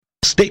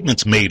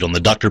Statements made on the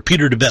Dr.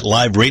 Peter DeVette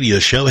Live radio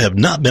show have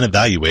not been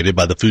evaluated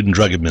by the Food and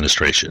Drug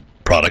Administration.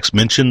 Products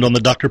mentioned on the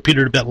Dr.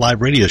 Peter DeVette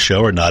Live radio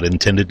show are not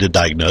intended to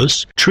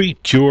diagnose,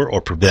 treat, cure, or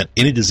prevent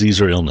any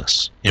disease or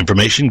illness.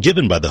 Information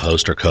given by the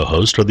host or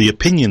co-host are the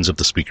opinions of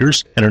the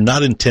speakers and are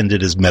not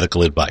intended as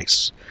medical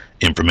advice.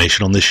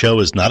 Information on this show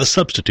is not a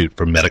substitute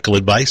for medical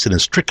advice and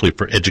is strictly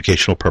for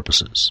educational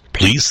purposes.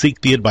 Please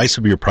seek the advice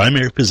of your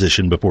primary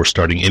physician before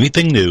starting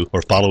anything new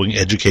or following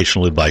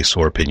educational advice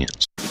or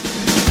opinions.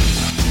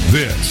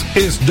 This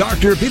is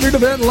Dr. Peter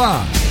DeVette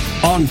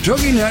Live on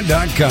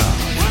TogiNet.com.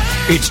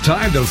 It's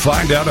time to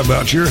find out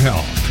about your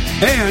health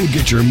and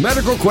get your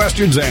medical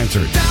questions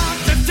answered.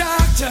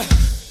 Doctor,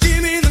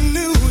 give me the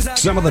news.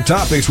 Some of the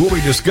topics we'll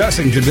be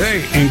discussing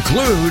today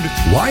include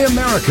why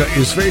America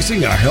is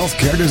facing a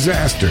healthcare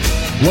disaster,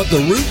 what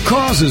the root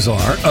causes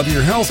are of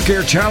your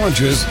healthcare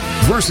challenges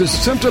versus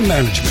symptom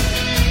management,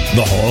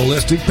 the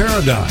holistic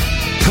paradigm,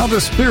 how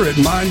the spirit,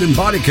 mind, and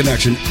body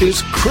connection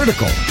is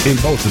critical in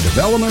both the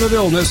development of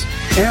illness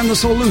and the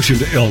solution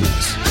to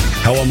illness,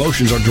 how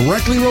emotions are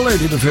directly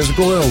related to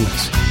physical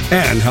illness,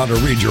 and how to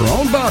read your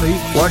own body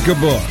like a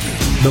book.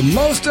 The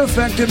most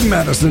effective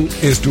medicine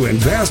is to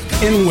invest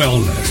in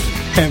wellness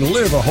and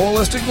live a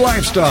holistic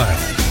lifestyle.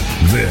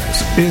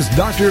 This is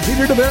Dr.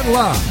 Peter DeVette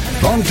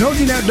Live on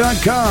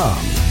TogiNet.com.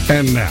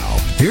 And now,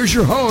 here's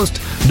your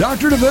host,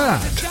 Dr.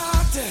 DeVette.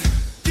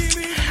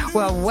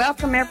 Well,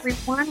 welcome,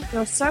 everyone.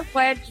 We're so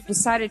glad you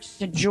decided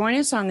to join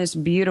us on this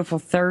beautiful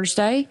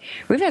Thursday.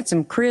 We've had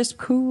some crisp,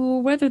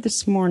 cool weather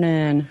this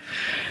morning.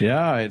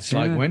 Yeah, it's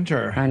like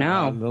winter. I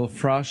know. A little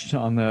frost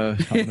on the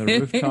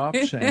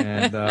rooftops,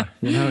 and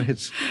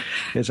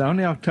it's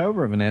only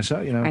October, Vanessa.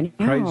 I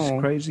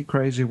know.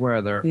 Crazy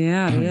weather.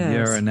 Yeah, it is.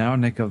 You're in our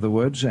neck of the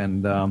woods,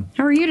 and how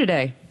are you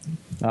today?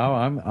 Oh,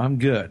 I'm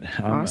good.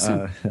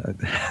 Awesome.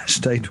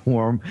 Stayed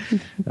warm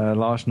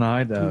last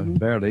night,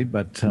 barely,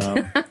 but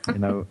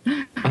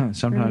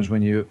sometimes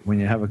when you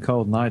have a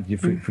cold night, you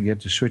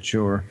forget to switch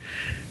your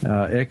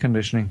air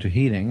conditioning to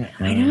heating.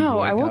 I know.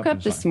 I woke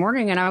up this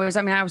morning and I was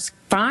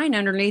fine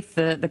underneath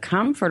the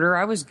comforter.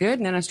 I was good,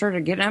 and then I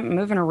started getting up and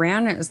moving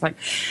around, and it was like,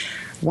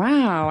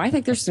 wow, I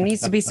think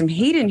needs to be some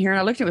heat in here. And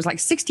I looked, it was like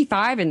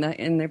 65 in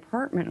the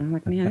apartment. And I'm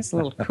like, man, it's a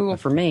little cool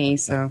for me.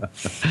 So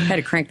I had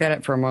to crank that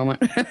up for a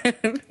moment.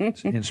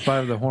 In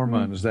spite of the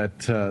hormones,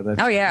 that's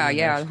oh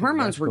yeah, the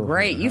hormones were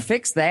great. You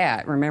fixed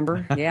that,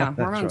 remember? Yeah,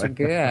 hormones right. are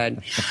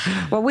good.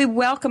 Well, we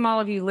welcome all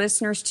of you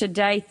listeners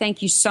today.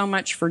 Thank you so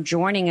much for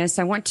joining us.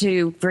 I want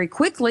to very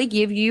quickly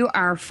give you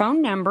our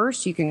phone number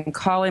so you can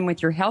call in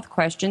with your health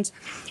questions.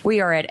 We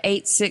are at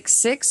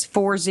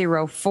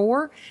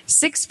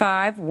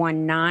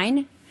 866-404-6519.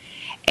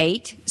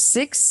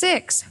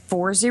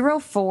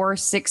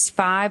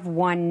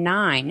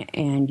 866-404-6519.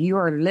 And you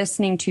are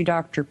listening to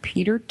Dr.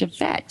 Peter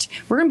DeVette.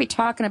 We're going to be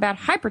talking about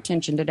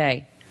hypertension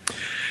today.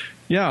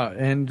 Yeah,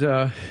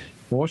 and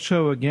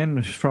also,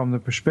 again, from the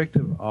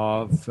perspective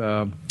of,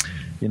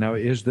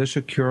 is this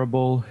a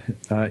curable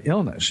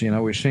illness?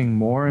 We're seeing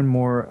more and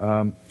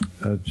more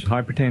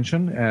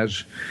hypertension,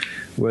 as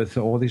with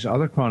all these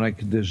other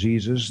chronic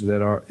diseases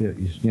that are,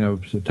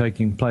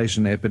 taking place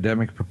in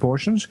epidemic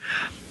proportions.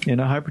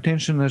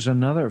 Hypertension is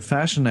another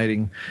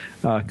fascinating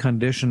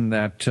condition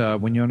that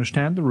when you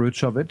understand the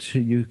roots of it,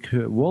 you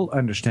will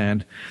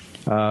understand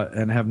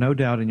and have no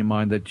doubt in your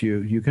mind that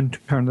you can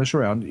turn this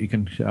around. You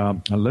can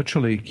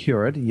literally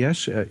cure it.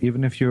 Yes,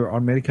 even if you're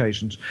on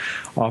medications,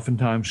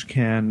 oftentimes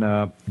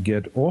can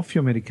get off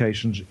your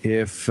medications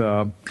if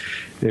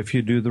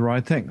you do the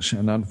right things.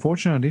 And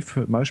unfortunately,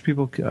 for most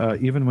people,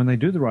 even when they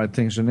do the right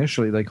things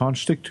initially, they can't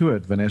stick to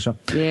it, Vanessa.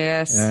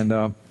 Yes.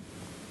 And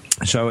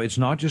so it's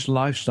not just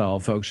lifestyle,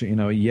 folks.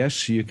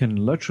 Yes, you can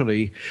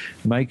literally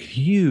make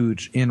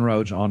huge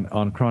inroads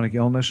on chronic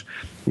illness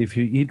if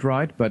you eat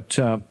right, but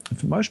for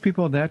most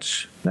people,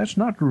 that's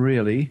not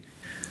really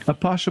a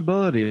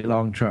possibility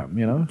long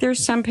term.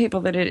 There's some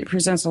people that it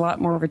presents a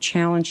lot more of a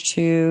challenge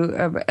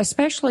to,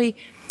 especially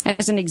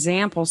as an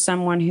example,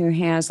 someone who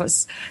has,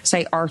 let's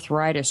say,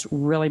 arthritis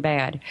really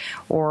bad,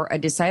 or a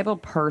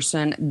disabled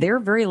person. They're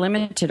very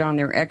limited on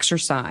their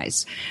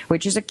exercise,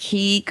 which is a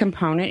key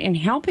component in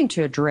helping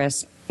to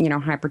address,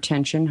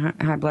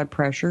 hypertension, high blood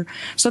pressure.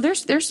 So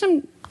there's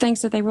some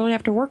things that they really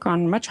have to work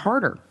on much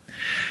harder.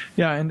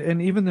 Yeah,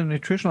 and even the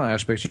nutritional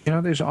aspects.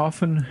 There's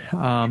often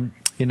an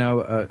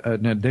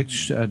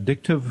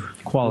addictive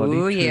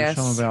quality to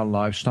some of our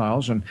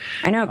lifestyles. And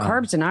I know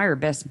carbs and I are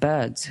best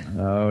buds.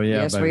 Oh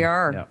yeah, yes, baby. we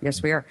are. Yeah.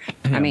 Yes, we are.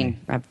 I mean,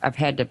 I've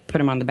had to put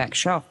them on the back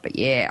shelf, but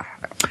yeah.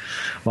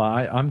 Well,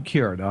 I'm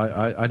cured.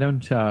 I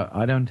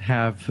don't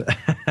have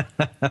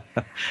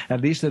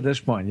at least at this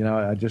point.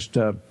 I just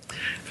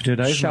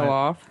today's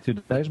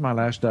my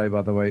last day,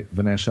 by the way,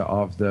 Vanessa,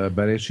 of the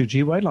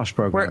BetHCG weight loss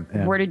program.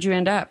 Where did you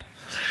end up?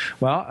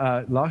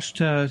 Well,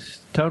 lost a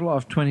total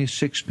of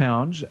 26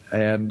 pounds.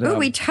 And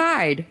we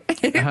tied.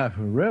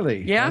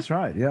 Really? Yeah. That's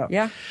right, yeah.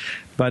 Yeah.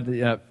 But,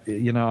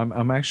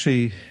 I'm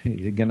actually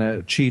going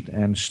to cheat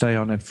and stay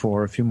on it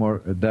for a few more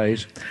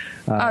days.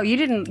 You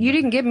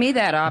didn't give me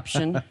that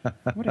option.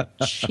 What a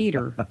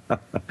cheater.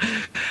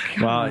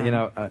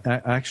 Well,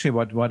 actually,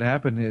 what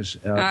happened is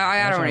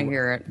I don't want to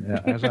hear it.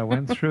 As I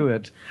went through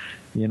it,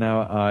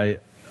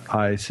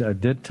 I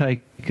did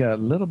take a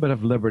little bit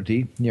of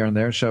liberty here and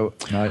there, so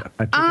I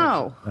took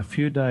a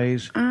few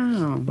days.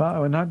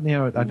 Well, not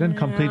I didn't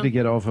completely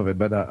get off of it,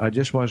 but I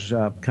just was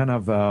kind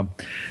of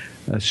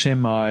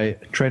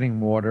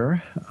semi-treading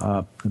water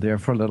there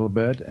for a little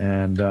bit,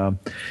 and a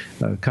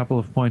couple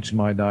of points in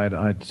my diet,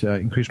 I'd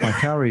increased my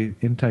calorie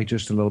intake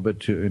just a little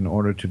bit in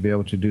order to be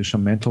able to do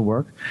some mental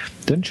work.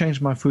 Didn't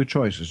change my food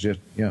choices,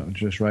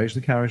 just raise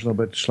the calories a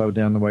little bit, slow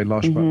down the weight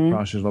loss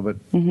process a little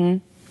bit. Mm-hmm.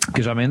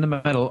 Because I'm in the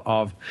middle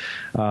of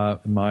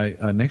my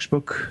next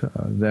book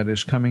that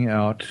is coming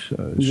out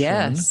soon.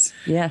 Yes.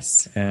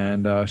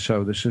 And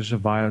so this is a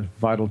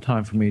vital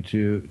time for me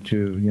to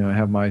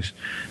have my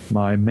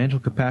mental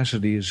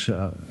capacities,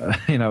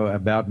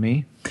 about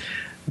me.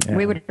 And,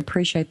 we would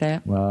appreciate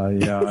that. Well,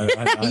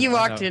 yeah. You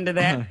walked into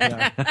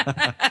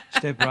that.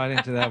 Stepped right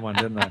into that one,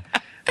 didn't I?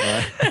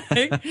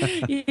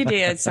 You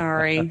did.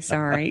 Sorry.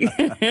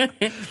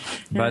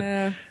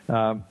 But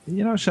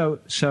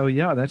so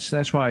yeah,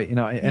 that's why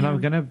and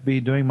I'm going to be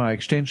doing my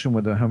extension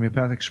with the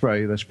homeopathic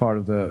spray. That's part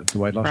of the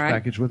weight loss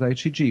package with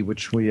HCG,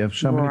 which we have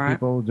so many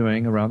people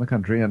doing around the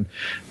country and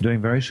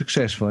doing very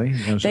successfully.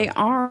 They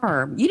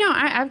are.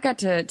 I've got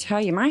to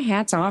tell you, my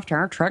hat's off to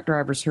our truck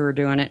drivers who are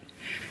doing it.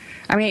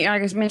 I mean,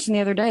 like I mentioned the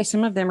other day,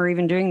 some of them are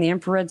even doing the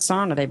infrared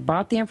sauna. They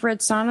bought the infrared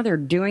sauna. They're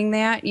doing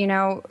that,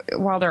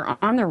 while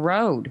they're on the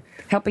road,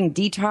 helping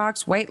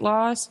detox, weight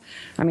loss.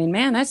 I mean,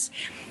 man, that's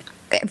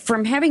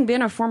from having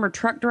been a former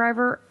truck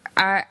driver,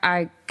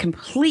 I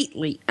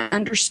completely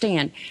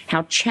understand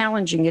how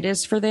challenging it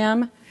is for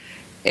them.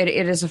 It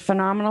is a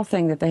phenomenal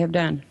thing that they have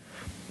done.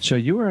 So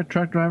you were a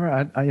truck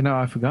driver?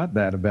 I forgot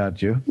that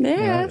about you.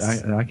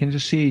 Yes. I can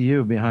just see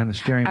you behind the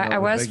steering wheel. I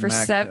was for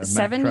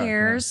 7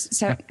 years.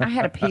 So I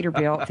had a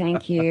Peterbilt.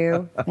 Thank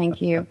you.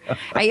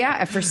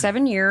 For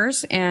 7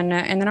 years, and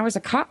then I was a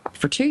cop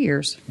for 2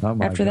 years.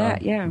 After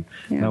that, yeah.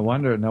 No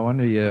wonder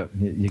you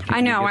I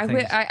know.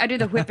 I do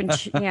the whip and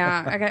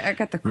I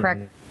got the crack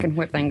and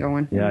whip thing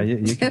going. Yeah,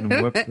 you can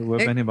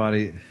whip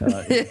anybody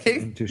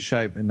into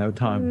shape in no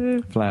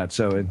time flat.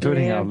 So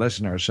including our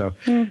listeners. So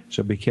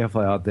be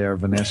careful out there,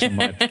 Vanessa.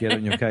 Might get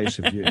on your case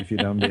if you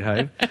don't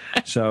behave.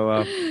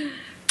 So,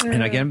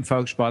 and again,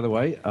 folks, by the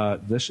way,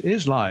 this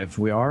is live.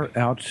 We are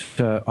out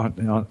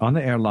on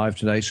the air live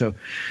today. So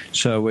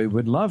we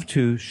would love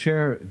to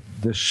share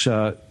this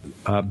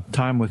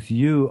time with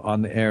you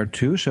on the air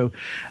too. So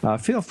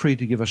feel free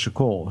to give us a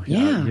call.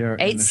 Yeah,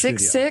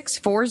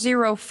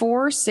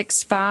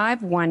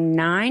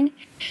 866-404-6519.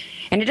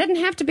 And it doesn't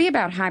have to be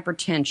about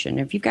hypertension.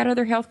 If you've got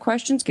other health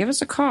questions, give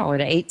us a call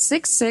at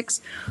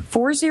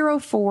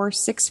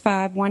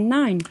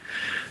 866-404-6519.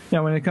 Yeah,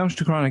 when it comes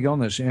to chronic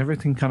illness,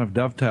 everything kind of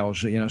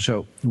dovetails.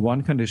 So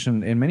one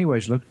condition in many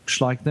ways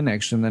looks like the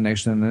next, and the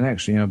next, and the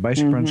next.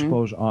 Basic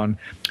principles on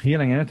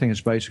healing anything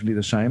is basically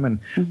the same, and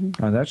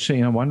that's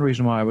one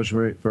reason why I was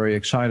very, very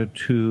excited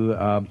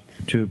to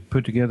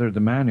put together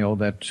the manual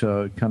that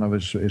kind of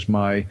is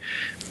my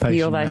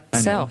Heal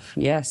Thyself.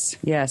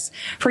 Yes.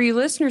 For you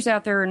listeners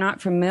out there who are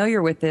not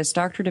familiar with this,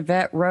 Dr.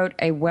 DeVette wrote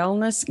a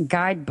wellness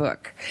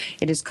guidebook.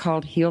 It is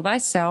called Heal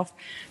Thyself.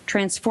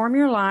 Transform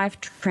your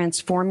life,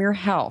 transform your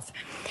health.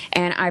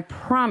 And I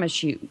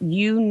promise you,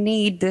 you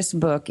need this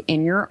book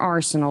in your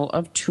arsenal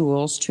of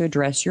tools to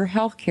address your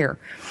health care.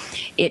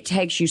 It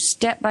takes you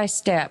step by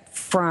step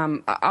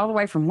from all the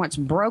way from what's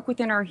broke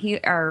within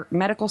our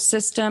medical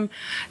system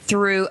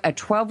through a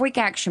 12-week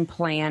action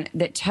plan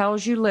that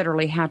tells you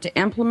literally how to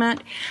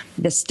implement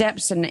the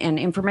steps and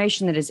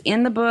information that is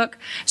in the book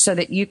so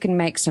that you can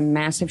make some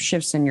massive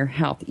shifts in your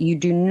health. You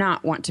do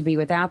not want to be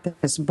without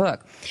this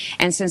book.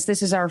 And since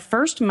this is our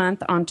first month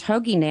on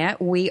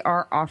TogiNet, we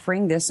are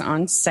offering this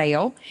on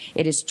sale.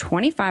 It is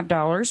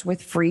 $25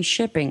 with free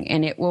shipping,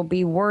 and it will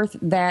be worth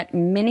that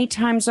many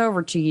times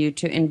over to you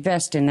to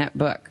invest in that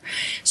book.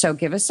 So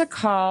give us a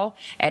call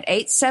at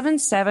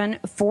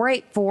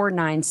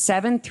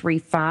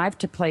 877-484-9735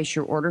 to place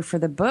your order for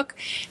the book.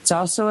 It's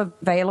also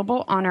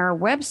available on our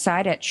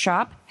website at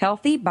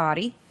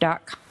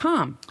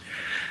shophealthybody.com.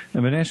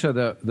 And Vanessa,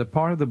 the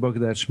part of the book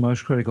that's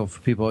most critical for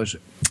people is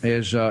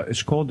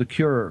it's called The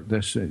Cure.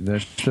 That's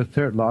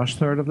the last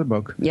third of the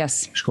book.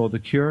 Yes. It's called The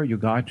Cure, Your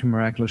Guide to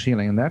Miraculous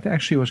Healing. And that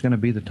actually was going to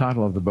be the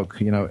title of the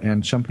book,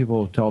 and some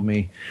people told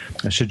me,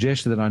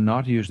 suggested that I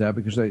not use that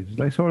because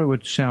they thought it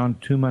would sound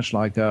too much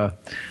like a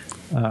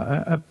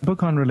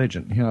book on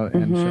religion,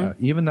 and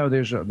even though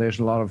there's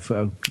a lot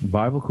of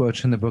Bible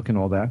quotes in the book and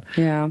all that,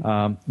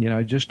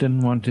 I just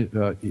didn't want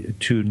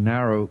to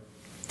narrow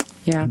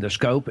the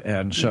scope,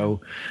 and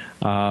so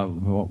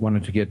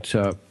wanted to get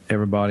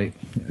everybody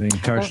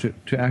encouraged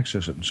to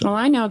access it. So. Well,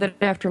 I know that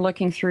after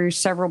looking through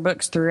several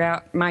books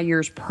throughout my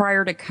years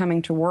prior to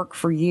coming to work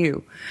for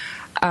you,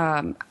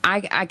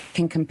 I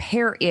can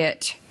compare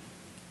it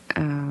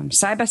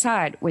side by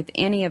side with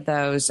any of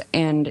those,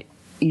 and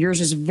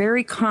Yours is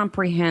very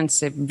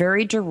comprehensive,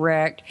 very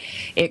direct.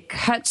 It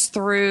cuts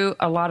through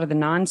a lot of the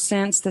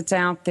nonsense that's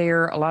out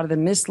there, a lot of the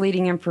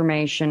misleading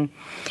information,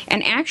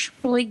 and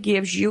actually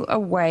gives you a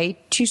way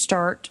to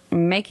start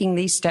making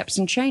these steps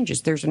and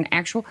changes. There's an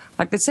actual,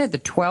 like they said, the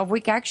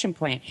 12-week action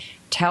plan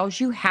tells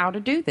you how to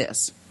do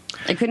this.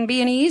 It couldn't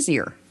be any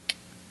easier.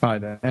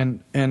 Right,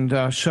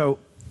 and so,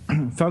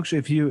 folks,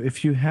 if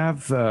you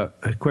have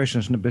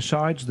questions,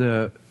 besides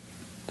the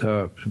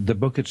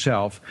book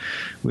itself,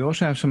 we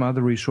also have some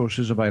other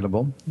resources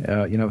available,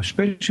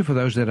 especially for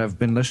those that have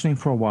been listening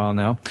for a while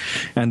now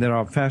and that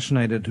are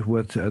fascinated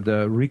with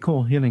the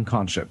recall healing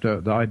concept,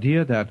 the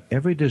idea that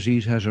every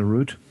disease has a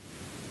root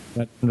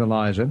that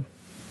underlies it.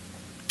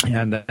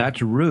 And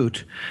that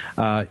root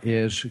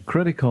is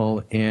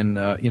critical in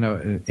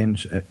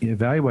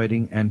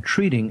evaluating and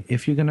treating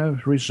if you're going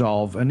to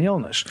resolve an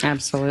illness.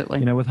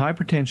 Absolutely. With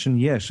hypertension,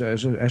 yes,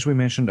 as we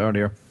mentioned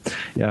earlier,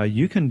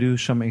 you can do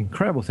some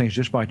incredible things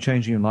just by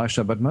changing your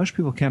lifestyle, but most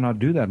people cannot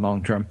do that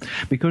long term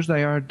because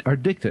they are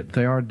addicted.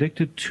 They are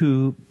addicted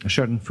to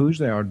certain foods.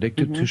 They are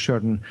addicted to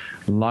certain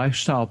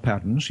lifestyle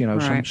patterns.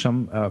 Right.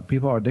 Some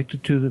people are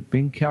addicted to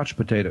being couch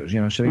potatoes,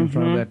 sitting in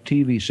front of that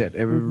TV set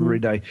every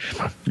day.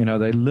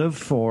 They live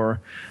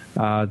for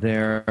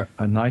their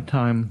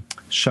nighttime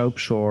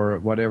soaps or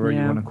whatever you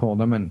want to call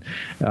them, and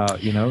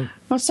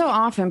Well, so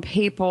often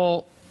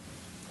people,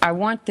 I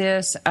want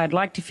this, I'd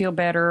like to feel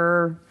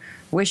better,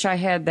 wish I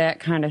had that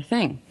kind of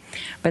thing,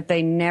 but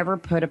they never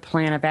put a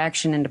plan of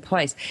action into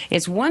place.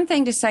 It's one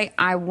thing to say,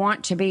 I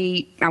want to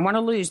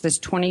lose this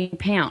 20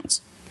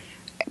 pounds,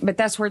 but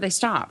that's where they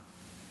stop.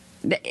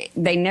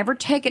 They never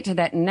take it to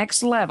that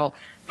next level.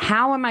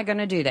 How am I going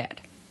to do that?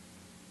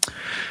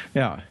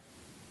 Yeah.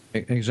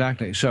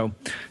 Exactly. So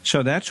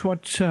that's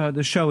what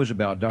the show is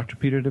about. Dr.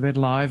 Peter DeVette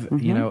Live.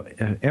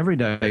 Every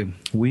day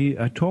we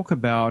talk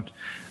about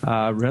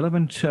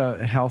relevant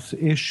health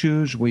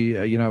issues. We,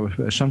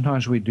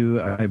 sometimes we do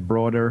a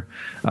broader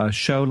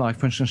show. Like,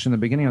 for instance, in the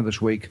beginning of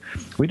this week,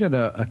 we did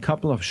a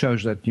couple of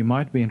shows that you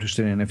might be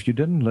interested in. If you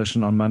didn't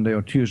listen on Monday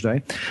or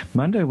Tuesday,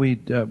 we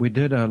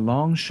did a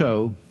long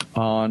show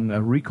on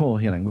recall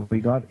healing.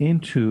 We got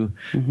into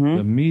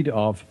the meat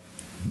of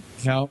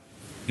how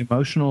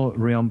emotional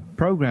realm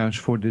programs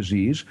for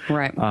disease,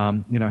 right?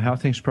 How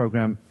things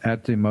program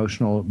at the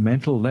emotional,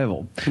 mental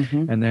level.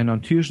 And then on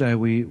Tuesday,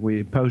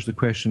 we posed the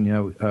question,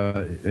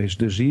 is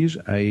disease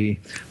a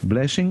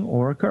blessing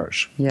or a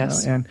curse?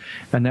 Yes. And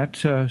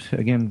that,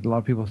 again, a lot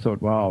of people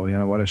thought, wow,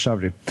 what a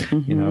subject.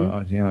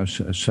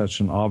 Such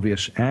an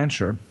obvious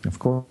answer. Of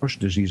course,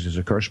 disease is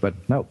a curse, but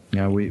no,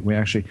 we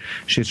actually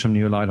shed some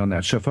new light on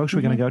that. So, folks,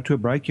 we're going to go to a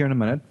break here in a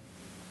minute.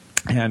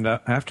 And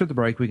after the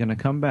break, we're going to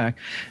come back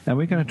and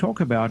we're going to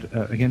talk about,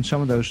 again,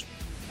 some of those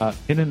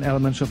hidden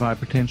elements of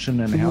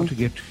hypertension and how to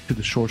get to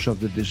the source of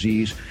the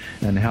disease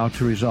and how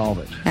to resolve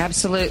it.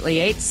 Absolutely.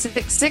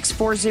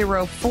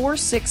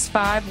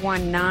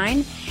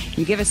 866-404-6519.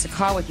 You give us a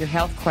call with your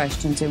health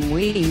questions, and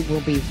we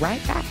will be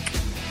right back.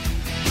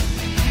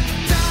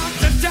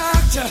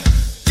 Doctor,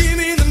 give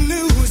me the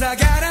news. I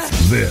gotta.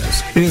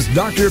 This is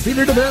Dr.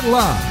 Peter DeVette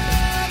Live.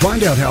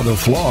 Find out how the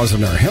flaws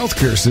in our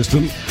healthcare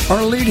system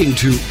are leading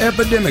to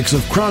epidemics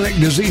of chronic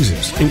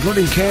diseases,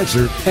 including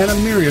cancer and a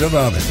myriad of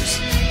others.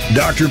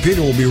 Dr.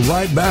 Peter will be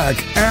right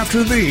back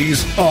after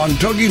these on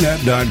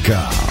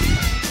TogiNet.com.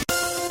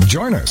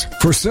 Join us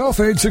for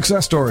Self-Aid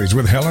Success Stories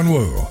with Helen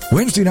Wu,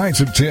 Wednesday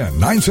nights at 10,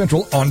 9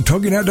 Central on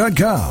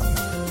TogiNet.com.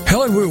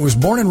 Helen Wu was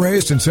born and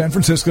raised in San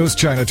Francisco's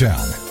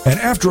Chinatown, and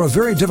after a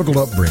very difficult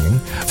upbringing,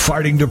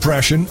 fighting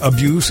depression,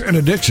 abuse, and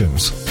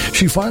addictions,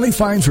 she finally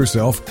finds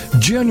herself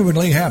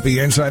genuinely happy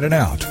inside and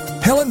out.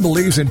 Helen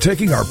believes in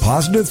taking our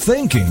positive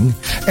thinking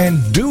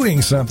and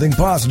doing something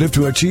positive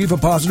to achieve a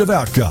positive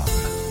outcome.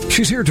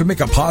 She's here to make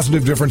a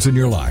positive difference in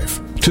your life,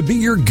 to be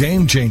your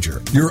game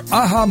changer, your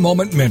aha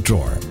moment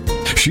mentor.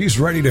 She's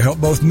ready to help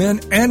both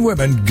men and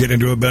women get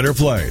into a better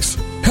place.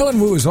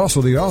 Helen Wu is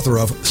also the author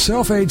of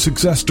Self-Aid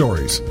Success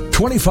Stories,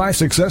 25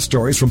 success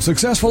stories from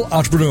successful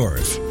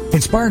entrepreneurs.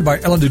 Inspired by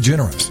Ellen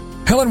DeGeneres,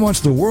 Helen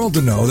wants the world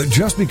to know that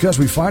just because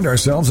we find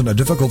ourselves in a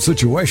difficult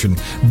situation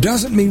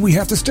doesn't mean we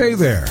have to stay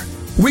there.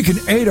 We can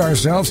aid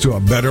ourselves to a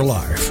better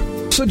life.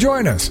 So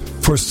join us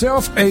for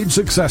Self-Aid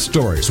Success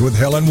Stories with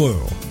Helen Wu,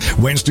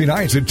 Wednesday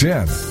nights at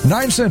 10,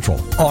 9 Central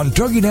on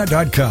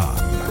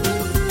TogiNet.com.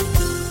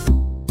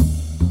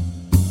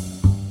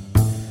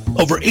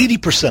 Over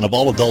 80% of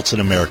all adults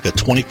in America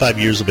 25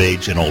 years of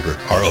age and older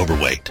are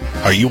overweight.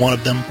 Are you one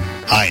of them?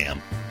 I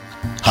am.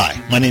 Hi,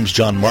 my name's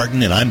John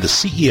Martin, and I'm the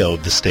CEO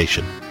of the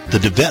station. The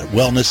DeVette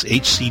Wellness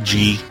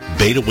HCG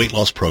Beta Weight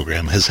Loss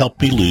Program has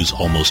helped me lose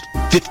almost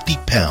 50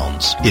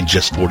 pounds in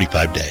just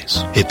 45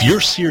 days. If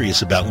you're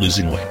serious about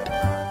losing weight,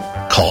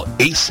 call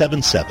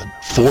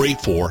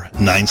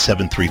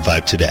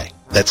 877-484-9735 today.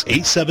 That's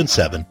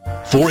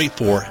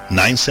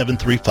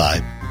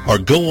 877-484-9735. Or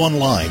go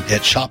online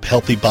at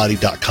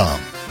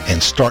shophealthybody.com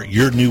and start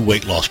your new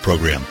weight loss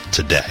program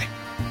today.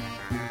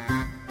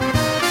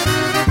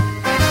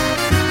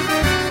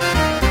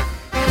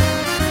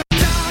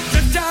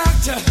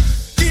 Doctor,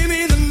 give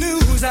me the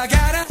news. I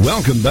gotta.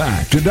 Welcome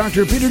back to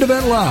Dr. Peter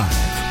DeVette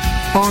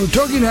Live on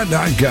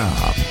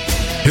TogiNet.com.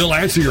 He'll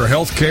answer your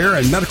health care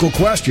and medical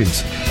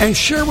questions and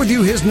share with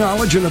you his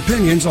knowledge and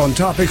opinions on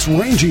topics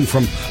ranging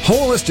from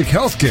holistic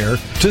health care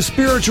to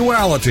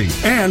spirituality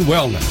and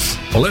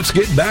wellness. Well, let's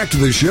get back to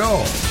the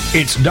show.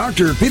 It's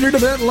Dr. Peter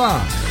DeVette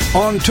Live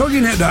on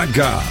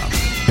TogiNet.com.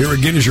 Here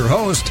again is your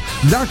host,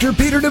 Dr.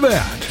 Peter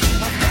DeVette.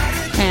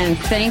 And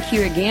thank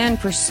you again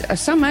for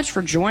so much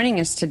for joining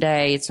us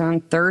today. It's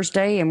on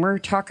Thursday, and we're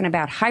talking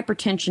about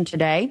hypertension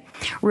today.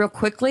 Real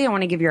quickly, I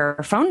want to give you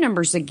our phone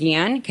numbers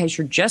again in case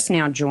you're just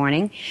now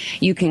joining.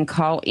 You can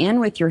call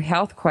in with your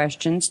health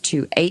questions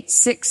to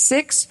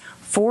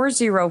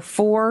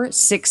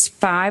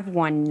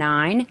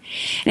 866-404-6519. And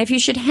if you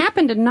should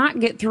happen to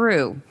not get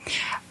through,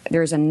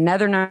 there's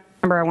another number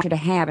I want you to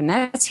have, and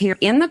that's here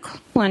in the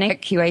clinic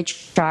at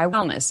QHI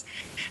Wellness.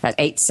 That's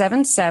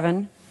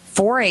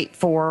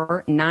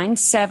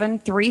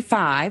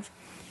 877-484-9735.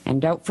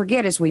 And don't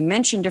forget, as we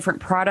mentioned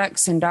different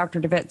products in Dr.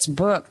 DeVette's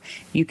book,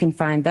 you can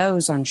find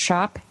those on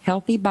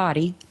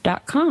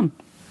shophealthybody.com.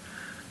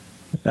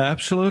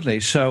 Absolutely.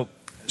 So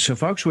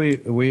folks,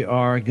 we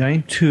are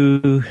going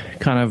to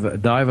kind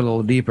of dive a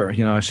little deeper.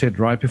 You know, I said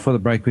right before the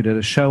break we did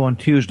a show on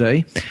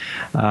Tuesday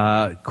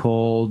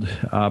called,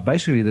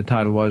 basically the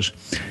title was,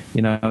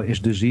 you know, is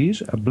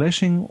disease a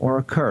blessing or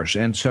a curse?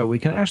 And so we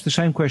can ask the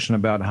same question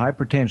about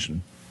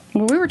hypertension.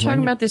 Well, we were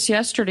talking about this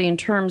yesterday in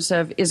terms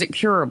of, is it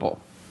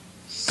curable?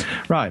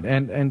 Right,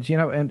 and you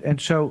know, and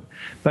so,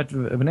 but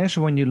Vanessa,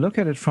 when you look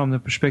at it from the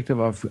perspective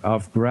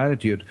of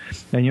gratitude,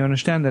 and you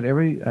understand that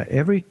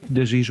every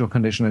disease or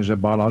condition is a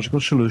biological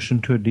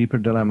solution to a deeper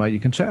dilemma, you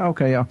can say,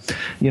 okay,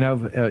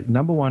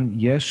 number one,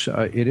 yes,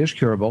 it is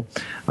curable,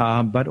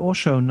 but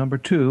also number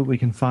two, we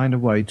can find a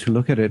way to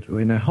look at it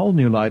in a whole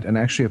new light and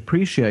actually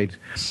appreciate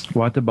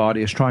what the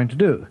body is trying to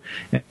do.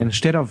 And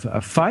instead of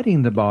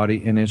fighting the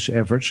body in its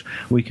efforts,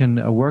 we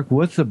can work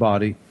with the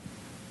body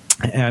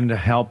and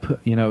help,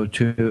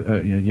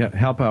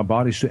 help our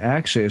bodies to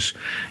access,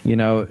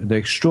 the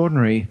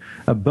extraordinary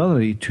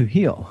ability to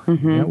heal.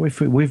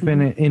 Mm-hmm. We've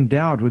been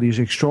endowed with these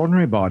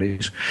extraordinary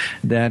bodies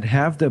that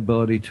have the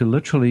ability to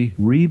literally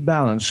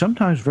rebalance,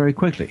 sometimes very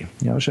quickly.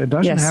 So it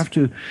doesn't have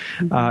to,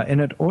 and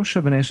it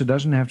also, Vanessa,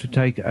 doesn't have to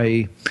take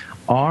a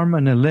arm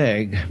and a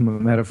leg,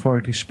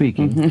 metaphorically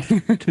speaking,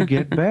 to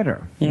get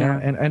better.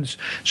 And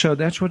so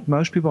that's what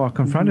most people are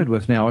confronted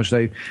with now, is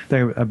they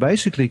are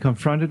basically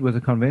confronted with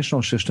a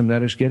conventional system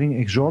that is getting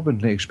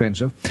exorbitantly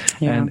expensive.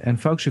 And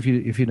folks, if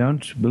you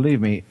don't believe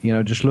me,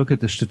 just look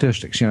at the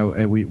statistics.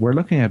 We're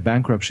looking at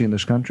bankruptcy in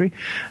this country,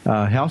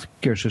 a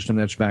healthcare system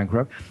that's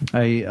bankrupt,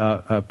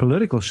 a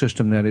political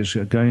system that is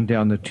going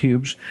down the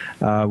tubes,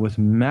 with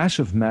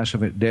massive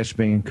debts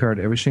being incurred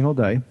every single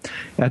day,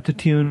 at the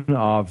tune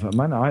of,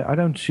 I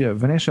don't,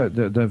 Vanessa,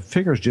 the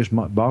figures just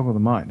boggle the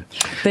mind.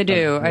 They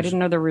do. I didn't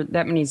know there were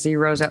that many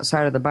zeros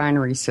outside of the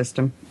binary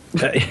system.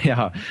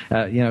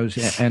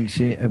 And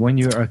when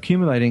you're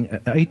accumulating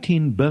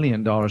 $18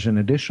 billion in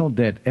additional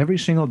debt every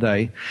single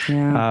day,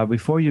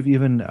 before you've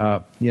even,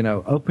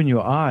 opened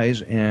your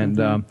eyes, and,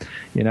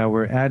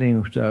 we're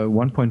adding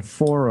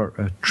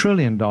 $1.4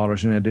 trillion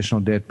in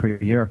additional debt per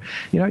year,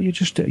 you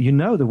just,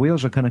 the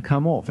wheels are going to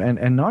come off,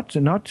 and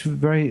not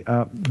very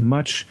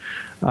much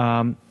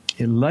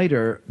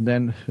later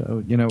than,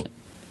 sooner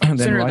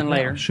than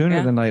later.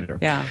 Sooner than later.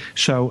 Yeah.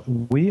 So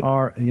we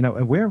are,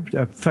 we're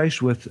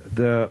faced with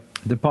the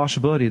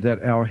possibility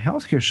that our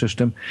healthcare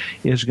system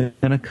is going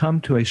to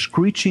come to a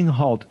screeching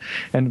halt.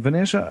 And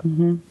Vanessa,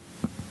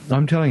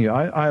 I'm telling you,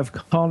 I have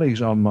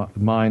colleagues of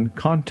mine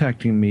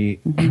contacting me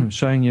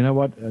saying, you know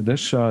what,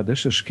 this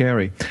is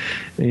scary,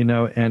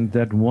 and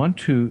that want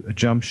to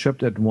jump ship,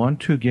 that want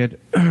to get,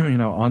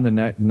 on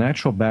the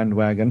natural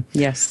bandwagon.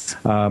 Yes.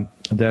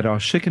 That are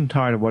sick and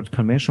tired of what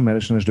conventional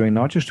medicine is doing,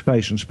 not just to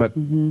patients, but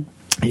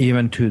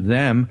even to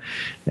them,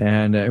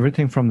 and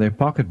everything from their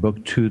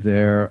pocketbook to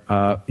their,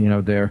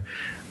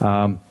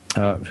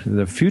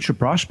 the future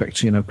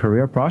prospects,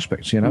 career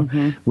prospects,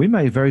 we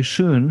may very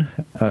soon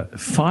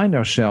find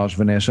ourselves,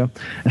 Vanessa,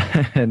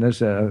 and there's,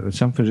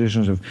 some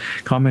physicians have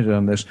commented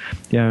on this.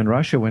 In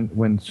Russia,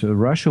 when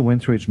Russia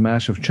went through its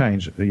massive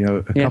change,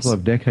 a couple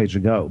of decades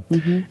ago,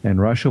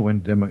 and Russia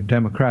went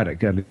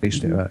democratic, at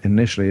least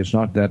initially. It's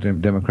not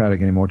that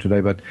democratic anymore today,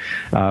 but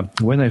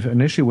when they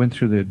initially went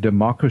through the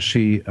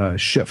democracy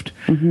shift,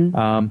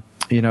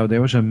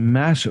 there was a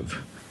massive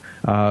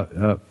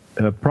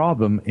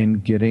problem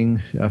in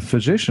getting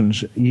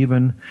physicians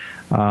even,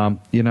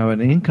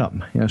 an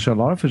income. So a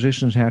lot of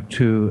physicians had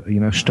to,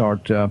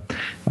 start,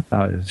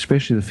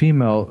 especially the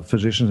female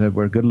physicians that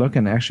were good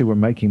looking, actually were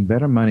making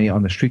better money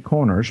on the street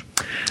corners,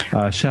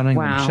 selling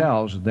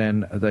themselves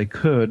than they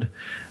could,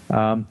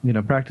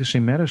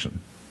 practicing medicine.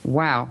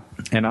 Wow.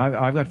 And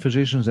I've got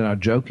physicians that are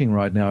joking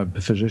right now,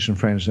 physician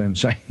friends, and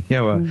saying,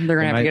 they're going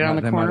to have to get on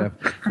the corner.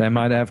 They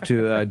might have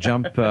to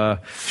jump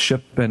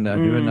ship and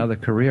do another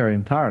career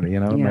entirely,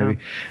 maybe.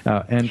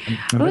 Well,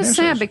 it's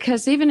sad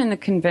because even in the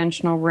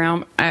conventional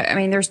realm,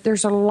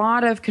 there's a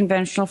lot of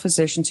conventional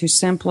physicians who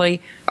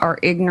simply are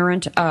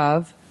ignorant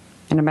of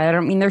and I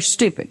don't mean they're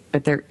stupid,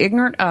 but they're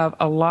ignorant of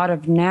a lot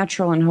of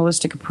natural and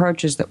holistic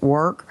approaches that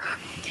work.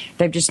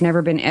 They've just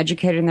never been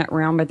educated in that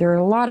realm, but there are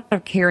a lot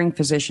of caring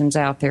physicians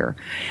out there,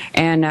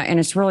 and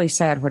it's really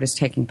sad what is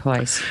taking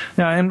place.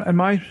 Yeah, and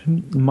my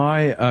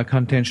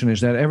contention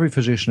is that every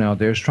physician out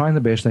there is trying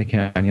the best they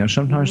can.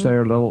 Sometimes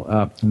they're a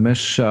little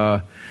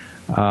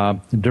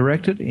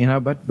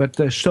directed, but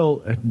they're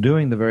still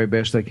doing the very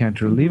best they can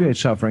to alleviate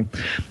suffering,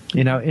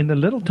 in the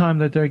little time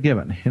that they're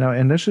given.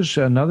 And this is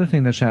another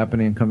thing that's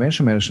happening in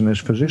conventional medicine is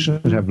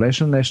physicians have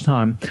less and less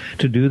time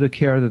to do the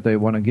care that they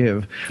want to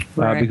give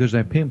because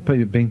they're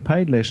being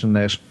paid less and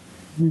less.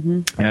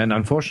 And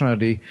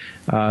unfortunately,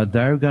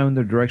 they're going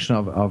the direction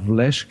of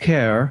less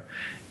care,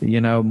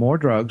 more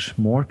drugs,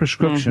 more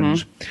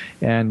prescriptions,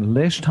 and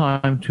less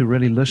time to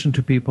really listen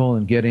to people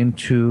and get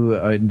into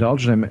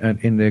indulge them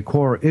in their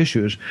core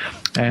issues.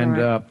 And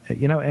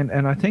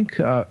and I think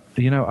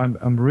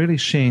I'm really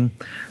seeing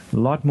a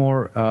lot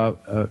more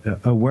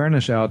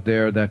awareness out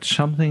there that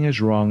something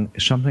is wrong,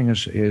 something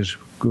is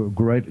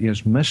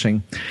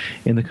missing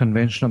in the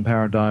conventional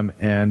paradigm,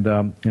 and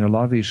a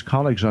lot of these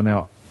colleagues are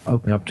now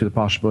open up to the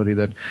possibility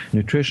that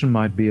nutrition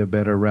might be a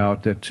better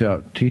route,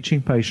 that teaching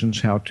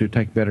patients how to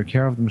take better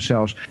care of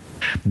themselves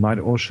might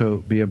also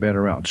be a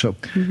better route. So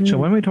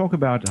when we talk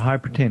about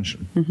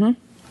hypertension,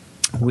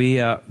 we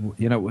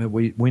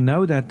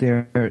know that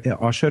there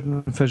are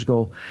certain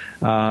physical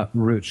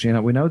roots.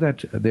 We know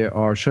that there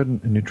are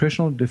certain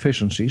nutritional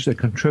deficiencies that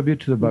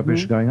contribute to the blood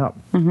pressure going up.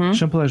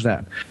 Simple as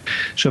that.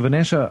 So,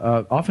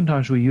 Vanessa,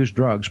 oftentimes we use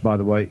drugs, by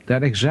the way,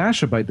 that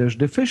exacerbate those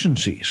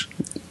deficiencies.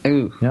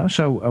 Ooh. Yeah.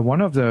 So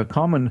one of the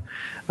common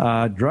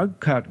drug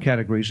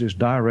categories is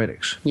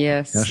diuretics.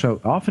 Yes. Yeah, so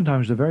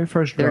oftentimes the very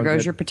first drug. There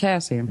goes your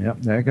potassium. Yeah,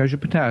 there goes your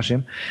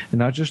potassium, and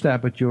not just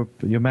that, but your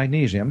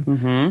magnesium,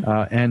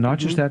 and not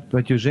just that,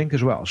 but your zinc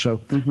as well. So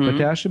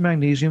potassium,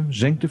 magnesium,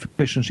 zinc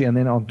deficiency, and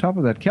then on top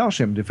of that,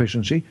 calcium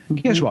deficiency.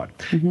 Guess what?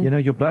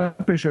 Your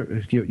blood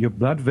pressure, your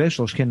blood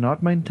vessels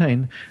cannot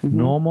maintain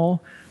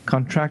normal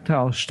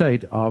contractile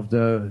state of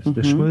the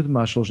smooth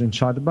muscles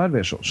inside the blood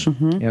vessels.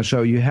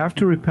 So you have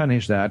to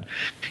replenish that,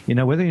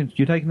 whether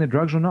you're taking the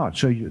drugs or not.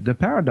 So the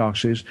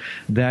paradox is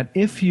that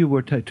if you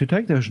were to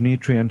take those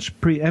nutrients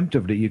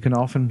preemptively, you can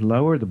often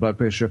lower the blood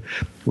pressure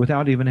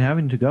without even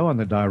having to go on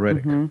the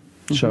diuretic.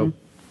 So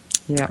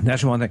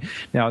that's one thing.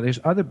 Now, there's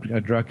other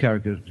drug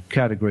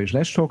categories.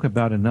 Let's talk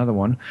about another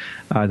one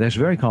that's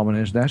very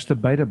common. That's the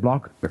beta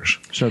blockers.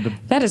 So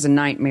that is a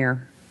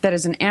nightmare. That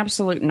is an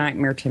absolute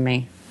nightmare to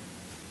me.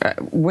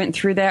 Went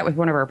through that with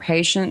one of our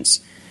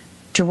patients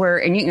to where,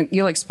 and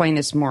you'll explain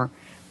this more,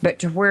 but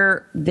to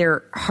where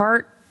their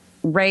heart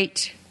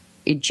rate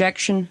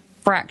ejection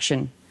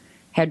fraction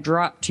had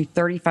dropped to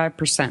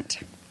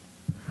 35%.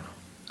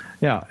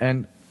 Yeah,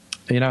 and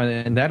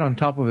and that on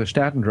top of a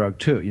statin drug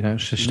too.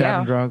 So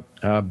statin drug,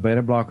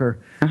 beta blocker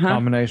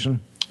combination.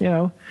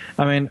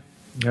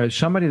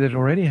 Somebody that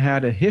already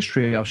had a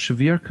history of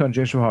severe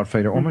congestive heart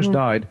failure, almost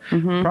died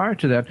prior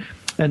to that.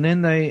 And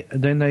then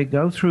they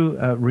go through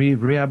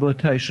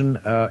rehabilitation,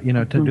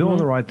 to do all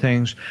the right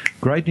things,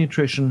 great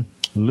nutrition,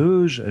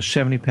 lose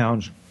 70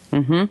 pounds.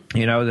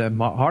 The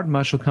heart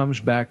muscle comes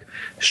back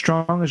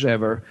strong as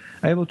ever,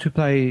 able to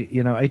play,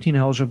 18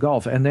 holes of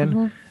golf. And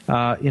then,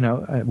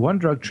 one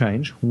drug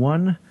change,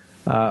 one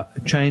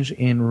change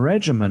in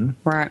regimen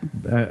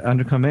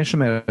under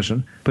conventional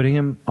medicine, putting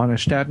him on a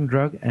statin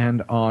drug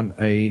and on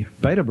a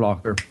beta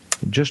blocker,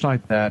 just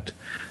like that,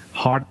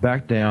 heart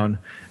back down,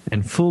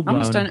 and full-blown...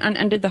 Almost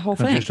undid the whole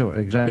thing.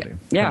 Exactly.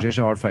 Yeah.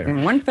 Congestive heart failure.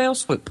 In one fell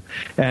swoop.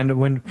 And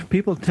when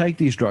people take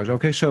these drugs,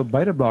 so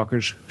beta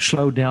blockers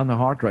slow down the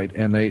heart rate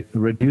and they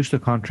reduce the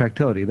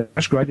contractility.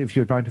 That's great if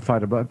you're trying to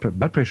fight a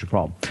blood pressure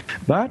problem.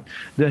 But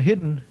the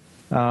hidden...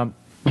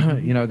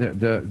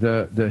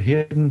 the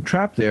hidden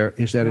trap there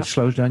is that it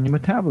slows down your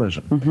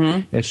metabolism.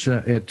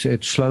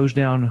 It slows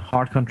down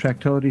heart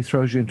contractility,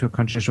 throws you into a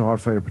congestive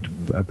heart failure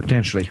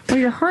potentially. Well,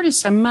 your heart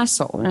is a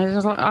muscle. And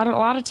a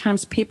lot of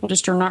times people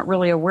just are not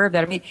really aware of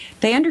that. I mean,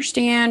 they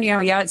understand,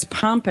 it's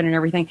pumping and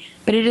everything,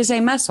 but it is a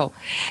muscle.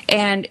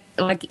 And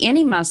like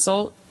any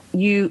muscle,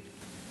 you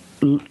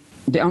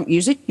don't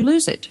use it, you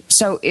lose it.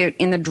 So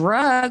in the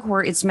drug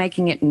where it's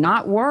making it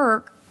not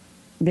work,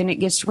 then it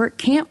gets to where it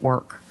can't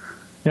work.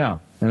 Yeah.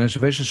 And it's a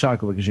vicious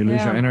cycle because you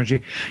lose your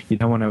energy. You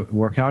don't want to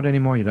work out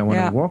anymore. You don't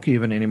want to walk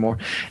even anymore.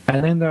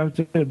 And then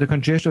the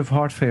congestive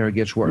heart failure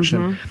gets worse.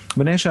 And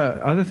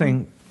Vanessa, other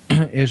thing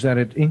is that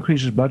it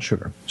increases blood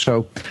sugar.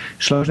 So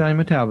slows down your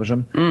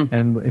metabolism.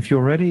 And if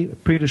you're already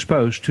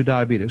predisposed to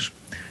diabetes,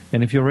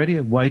 and if you already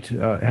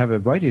have a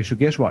weight issue,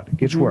 guess what? It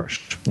gets worse.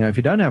 If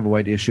you don't have a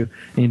weight issue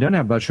and you don't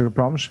have blood sugar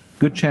problems,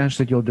 good chance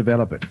that you'll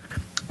develop it.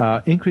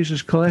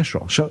 Increases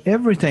cholesterol. So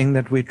everything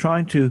that we're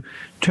trying to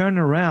turn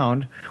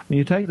around, when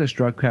you take this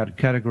drug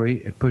category,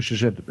 it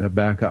pushes it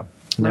back up.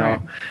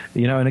 Now,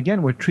 and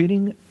again, we're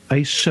treating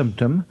a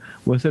symptom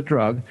with a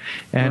drug,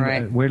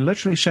 and we're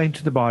literally saying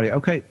to the body,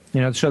 okay,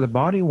 so the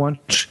body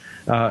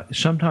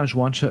sometimes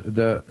wants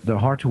the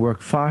heart to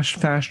work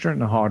faster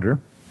and harder,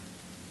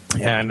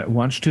 and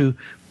wants to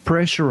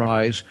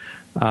pressurize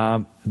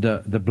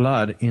the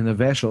blood in the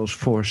vessels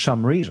for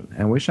some reason.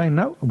 And we're saying,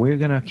 no, we're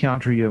going to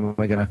counter you.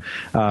 We're going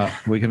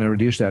to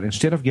reduce that.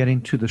 Instead of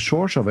getting to the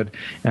source of it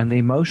and the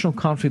emotional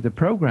conflict that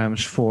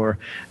programs for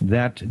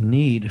that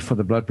need for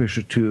the blood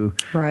pressure to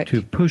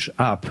push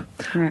up,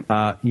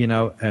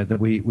 that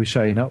we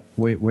say, no,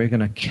 we're going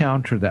to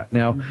counter that.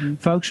 Now,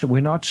 folks,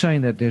 we're not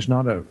saying that there's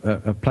not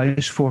a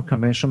place for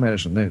conventional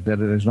medicine, that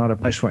there's not a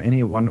place for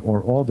any one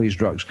or all these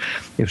drugs.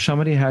 If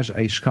somebody has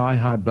a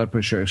sky-high blood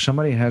pressure, if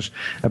somebody has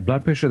a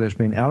blood pressure that's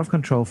been out of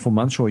control for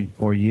months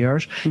or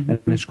years, and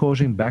it's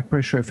causing back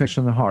pressure effects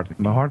in the heart,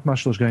 and the heart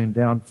muscle is going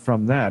down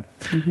from that,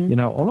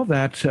 all of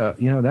that,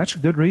 that's a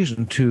good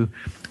reason to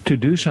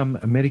do some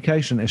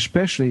medication,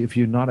 especially if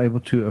you're not able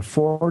to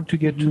afford to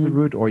get to the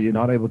root, or you're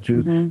not able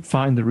to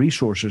find the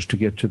resources to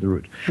get to the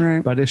root.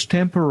 Right. But it's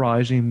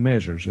temporizing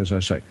measures, as I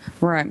say.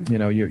 Right.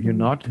 You're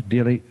not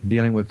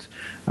dealing with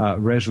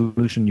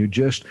resolution. You're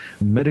just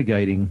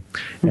mitigating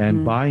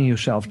and buying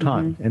yourself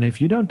time. And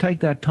if you don't take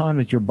that time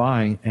that you're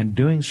buying and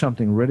doing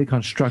something really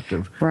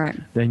constructive,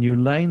 then you're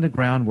laying the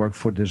groundwork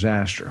for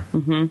disaster.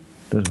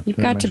 You've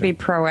got to be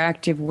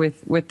proactive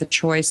with the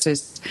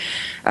choices.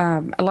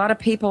 A lot of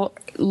people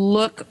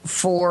look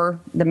for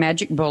the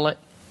magic bullet.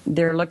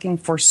 They're looking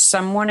for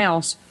someone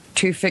else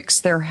to fix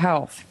their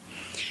health.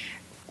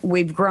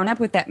 We've grown up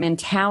with that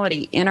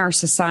mentality in our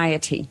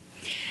society.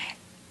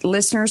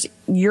 Listeners,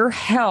 your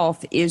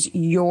health is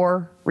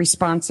your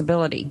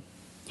responsibility.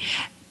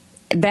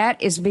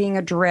 That is being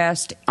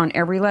addressed on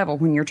every level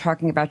when you're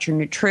talking about your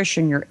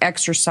nutrition, your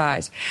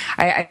exercise.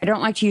 I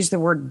don't like to use the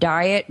word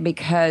diet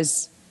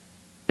because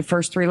the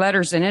first three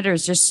letters in it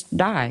is just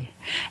die.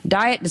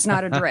 Diet does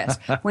not address.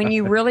 When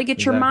you really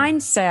get your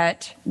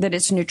mindset that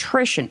it's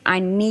nutrition, I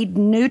need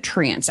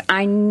nutrients.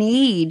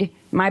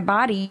 My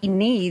body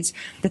needs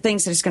the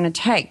things that it's going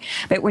to take.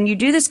 But when you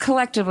do this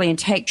collectively and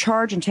take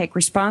charge and take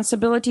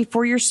responsibility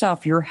for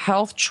yourself, your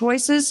health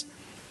choices,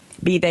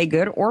 be they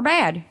good or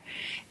bad,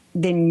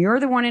 then you're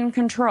the one in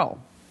control.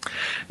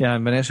 Yeah,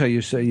 and Vanessa,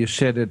 you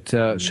said it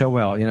so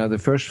well. The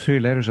first three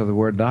letters of the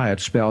word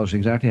diet spells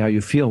exactly how you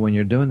feel when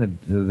you're doing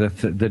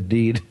the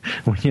deed,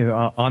 when you're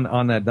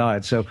on that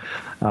diet. So,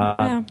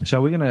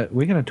 so we're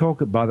gonna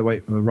talk, by the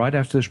way, right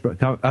after this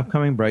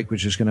upcoming break,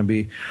 which is going to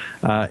be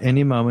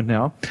any moment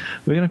now.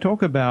 We're going to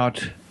talk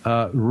about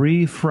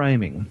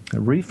reframing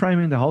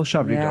the whole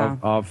subject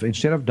of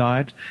instead of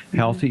diet,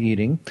 healthy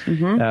eating,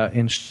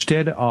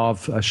 instead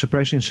of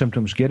suppressing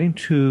symptoms, getting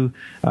to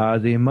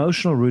the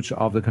emotional roots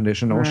of the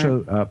condition,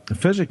 also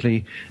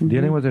physically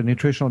dealing with the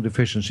nutritional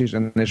deficiencies.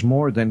 And there's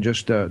more than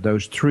just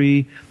those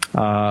three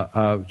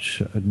minerals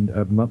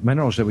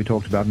that we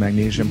talked about: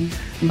 magnesium,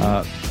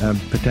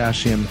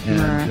 potassium,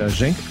 and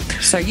zinc.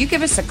 So you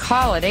give us a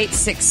call at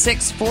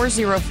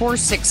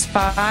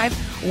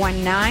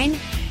 866-404-6519.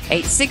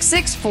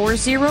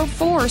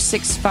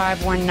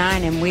 866-404-6519,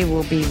 and we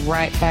will be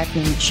right back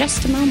in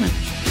just a moment.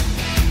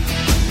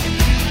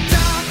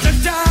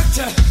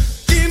 Doctor,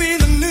 give me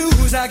the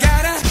news. I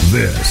gotta.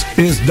 This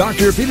is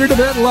Dr. Peter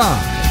DeVette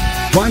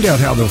Live. Find out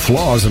how the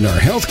flaws in our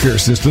healthcare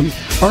system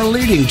are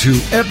leading to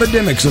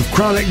epidemics of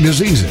chronic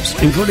diseases,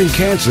 including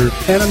cancer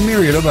and a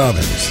myriad of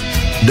others.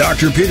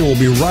 Dr. Peter will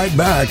be right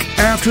back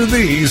after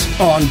these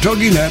on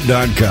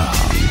TogiNet.com.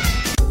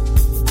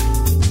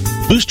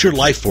 Boost your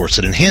life force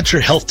and enhance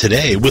your health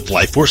today with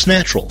Life Force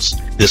Naturals.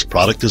 This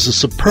product is a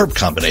superb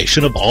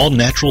combination of all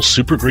natural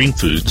super green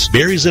foods,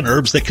 berries, and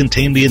herbs that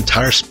contain the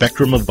entire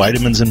spectrum of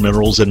vitamins and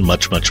minerals and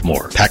much, much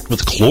more. Packed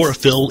with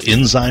chlorophyll,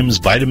 enzymes,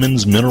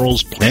 vitamins,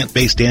 minerals,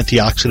 plant-based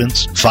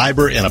antioxidants,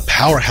 fiber, and a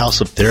powerhouse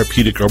of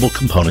therapeutic herbal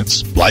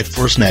components, Life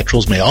Force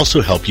Naturals may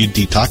also help you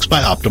detox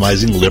by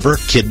optimizing liver,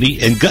 kidney,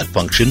 and gut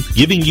function,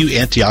 giving you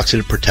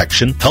antioxidant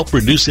protection, help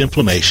reduce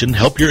inflammation,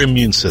 help your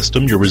immune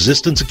system, your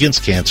resistance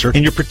against cancer,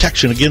 and your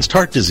protection against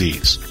heart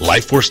disease.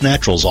 Life Force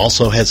Naturals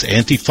also has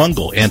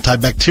antifungal,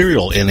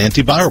 antibacterial, and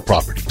antiviral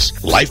properties.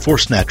 Life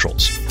Force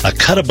Naturals, a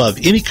cut above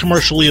any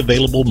commercially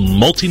available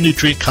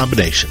multi-nutrient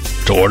combination.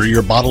 To order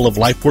your bottle of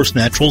Life Force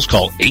Naturals,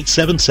 call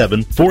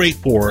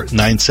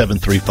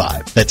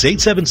 877-484-9735. That's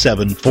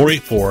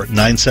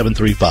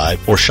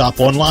 877-484-9735, or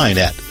shop online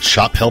at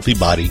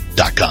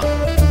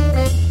shophealthybody.com.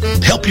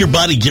 Help your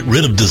body get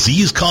rid of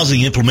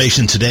disease-causing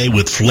inflammation today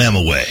with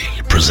Flamaway.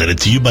 Presented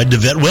to you by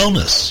DeVette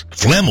Wellness.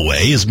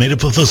 Flamaway is made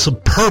up of a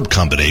superb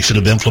combination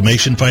of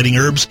inflammation-fighting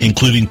herbs,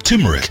 including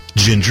turmeric,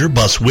 ginger,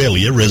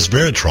 boswellia,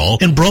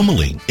 resveratrol, and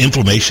bromelain.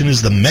 Inflammation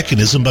is the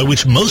mechanism by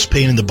which most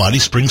pain in the body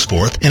springs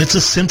forth, and it's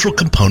a central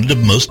component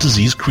of most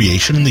disease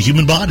creation in the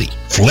human body.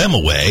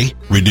 Flamaway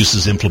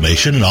reduces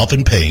inflammation and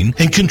often pain,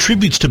 and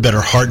contributes to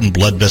better heart and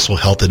blood vessel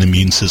health and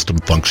immune system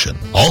function.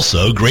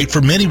 Also, great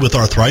for many with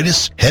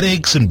arthritis,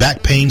 headaches, and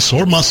back pain,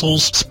 sore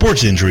muscles,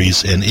 sports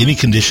injuries, and any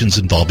conditions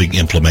involving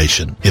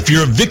inflammation. If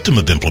you're a victim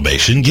of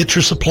inflammation, get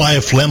your supply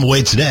of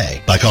Flamaway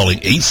today by calling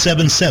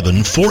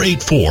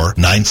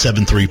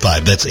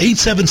 877-484-9735. That's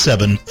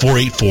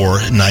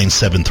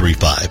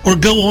 877-484-9735. Or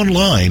go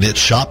online at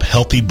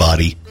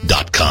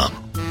shophealthybody.com.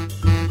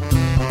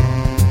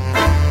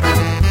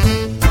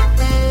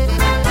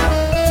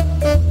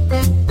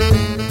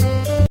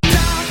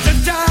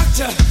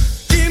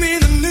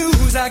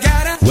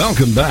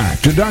 Welcome back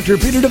to Dr.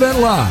 Peter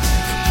DeVette Live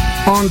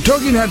on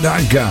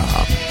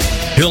TogiNet.com.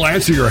 He'll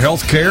answer your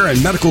health care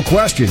and medical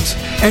questions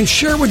and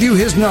share with you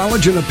his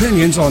knowledge and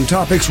opinions on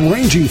topics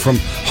ranging from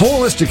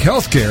holistic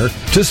health care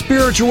to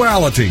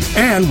spirituality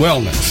and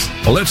wellness.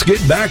 Let's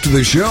get back to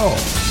the show.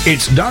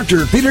 It's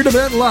Dr. Peter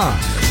DeVette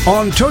Live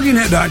on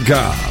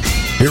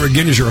TogiNet.com. Here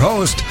again is your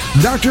host,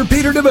 Dr.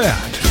 Peter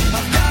DeVette.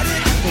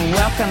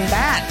 Welcome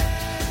back.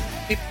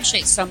 We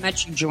appreciate so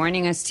much you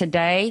joining us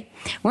today.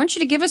 I want you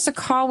to give us a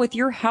call with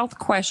your health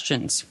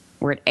questions.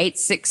 We're at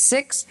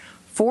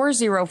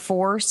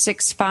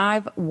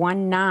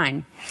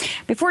 866-404-6519.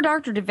 Before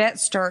Dr. DeVette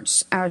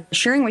starts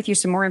sharing with you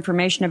some more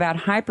information about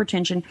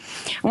hypertension,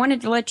 I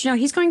wanted to let you know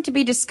he's going to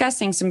be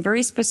discussing some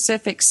very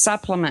specific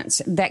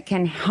supplements that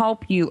can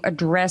help you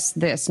address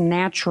this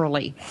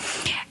naturally.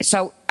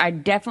 So I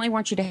definitely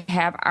want you to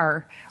have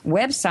our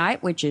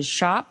website, which is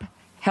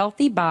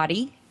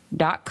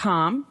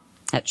shophealthybody.com.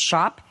 That's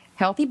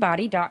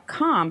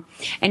shophealthybody.com,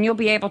 and you'll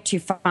be able to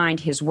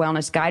find his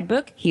wellness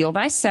guidebook, Heal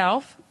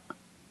Thyself,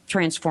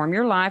 Transform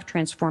Your Life,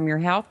 Transform Your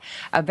Health,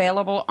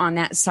 available on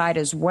that site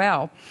as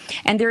well.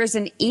 And there is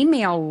an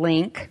email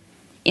link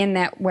in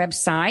that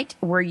website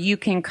where you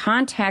can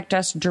contact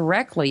us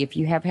directly if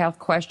you have health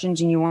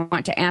questions and you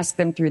want to ask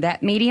them through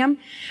that medium.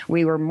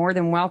 We were more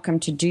than welcome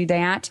to do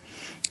that.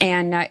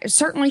 And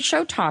certainly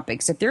show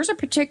topics. If there's a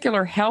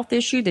particular health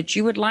issue that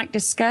you would like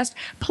discussed,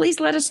 please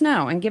let us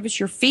know and give us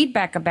your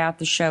feedback about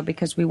the show,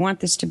 because we want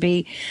this to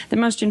be the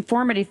most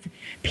informative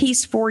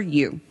piece for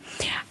you.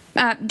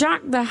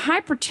 Doc, the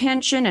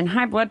hypertension and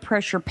high blood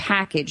pressure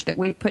package that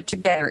we put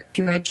together at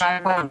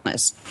QHI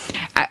Wellness,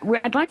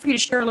 I'd like for you to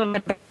share a little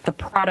bit about the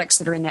products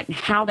that are in that and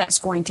how that's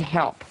going to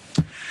help.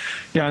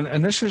 Yeah,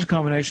 and this is a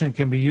combination that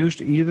can be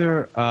used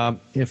either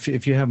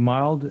if you have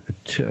mild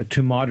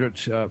to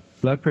moderate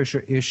blood pressure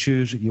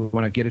issues, you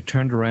want to get it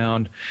turned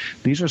around.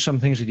 These are some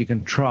things that you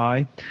can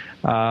try.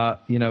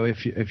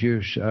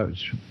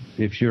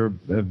 If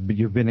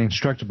you've been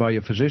instructed by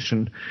your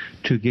physician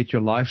to get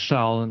your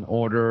lifestyle in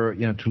order,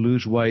 to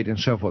lose weight and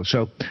so forth.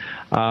 So,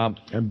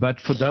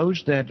 but for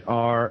those that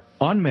are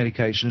on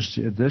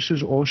medications, this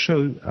is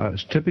also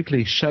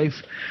typically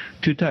safe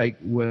to take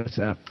with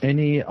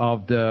any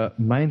of the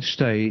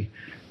mainstay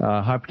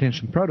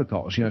hypertension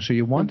protocols. So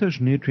you want those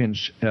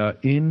nutrients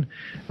we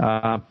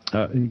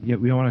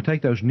want to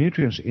take those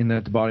nutrients in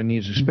that the body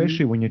needs,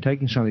 especially when you're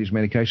taking some of these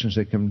medications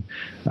that can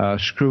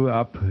screw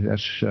up,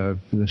 that's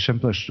the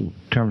simplest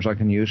terms I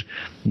can use,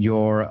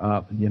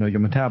 your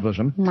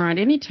metabolism. Right.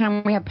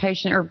 Anytime we have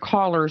patients or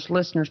callers,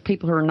 listeners,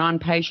 people who are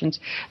non-patients,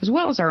 as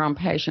well as our own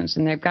patients,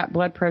 and they've got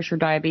blood pressure,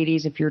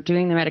 diabetes, if you're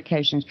doing the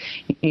medications,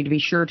 you need to be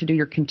sure to do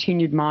your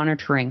continued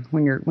monitoring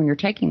when you're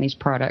taking these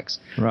products.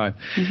 Right.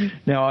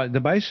 Now, the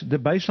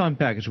baseline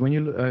package, when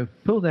you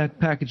pull that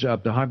package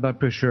up, the high blood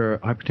pressure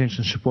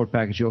hypertension support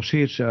package, you'll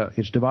see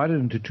it's divided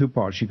into two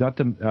parts. You got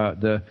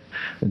the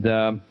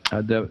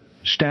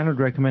standard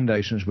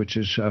recommendations, which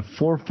is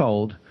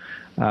fourfold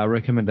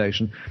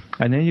recommendation,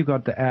 and then you've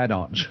got the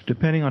add-ons,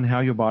 depending on how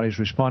your body's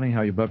responding,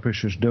 how your blood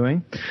pressure is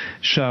doing.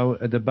 So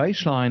the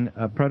baseline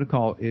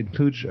protocol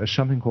includes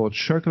something called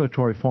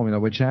circulatory formula,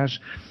 which has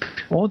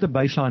all the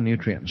baseline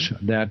nutrients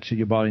that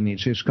your body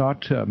needs. It's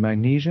got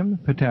magnesium,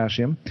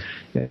 potassium.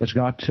 It's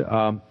got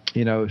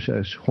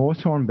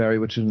hawthorn berry,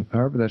 which is an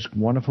herb that's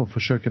wonderful for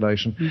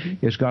circulation.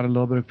 It's got a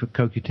little bit of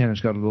CoQ10.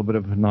 It's got a little bit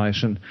of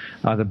niacin,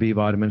 the B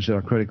vitamins that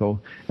are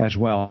critical as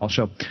well.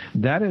 So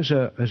that is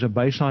a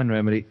baseline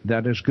remedy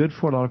that is good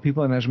for a lot of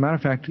people. And as a matter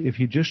of fact, if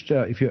you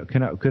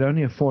could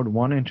only afford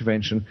one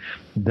intervention,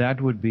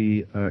 that would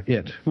be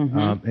it.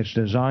 It's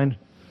designed.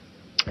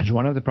 It's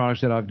one of the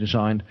products that I've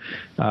designed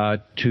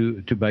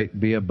to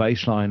be a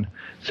baseline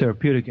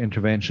therapeutic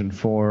intervention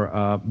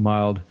for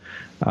mild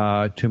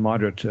to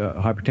moderate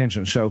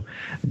hypertension. So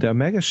the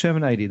Omega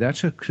 780,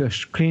 that's a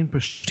clean,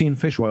 pristine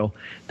fish oil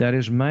that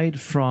is made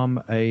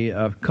from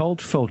a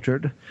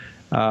cold-filtered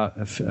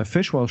a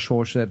fish oil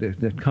source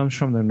that comes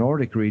from the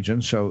Nordic region.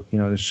 So,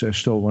 it's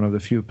still one of the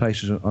few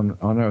places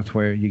on Earth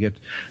where you get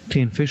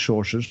clean fish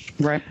sources.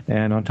 Right.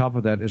 And on top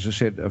of that, as I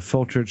said,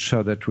 filtered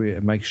so that we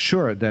make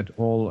sure that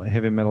all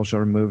heavy metals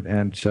are removed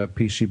and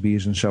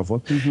PCBs and so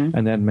forth.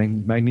 And then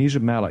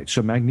magnesium malate.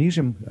 So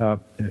magnesium,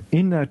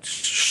 in that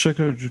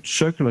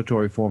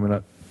circulatory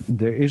formula,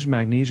 there is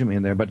magnesium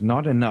in there, but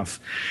not enough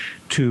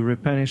to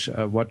replenish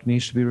what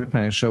needs to be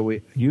replenished. So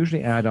we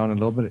usually add on a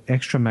little bit of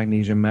extra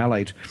magnesium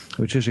malate,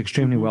 which is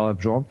extremely well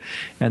absorbed.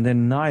 And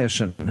then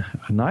niacin.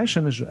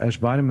 Niacin is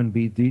vitamin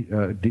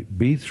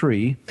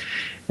B3,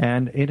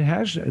 and it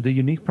has the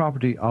unique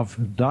property of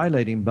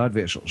dilating blood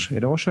vessels.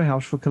 It also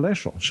helps for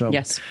cholesterol. So,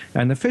 yes.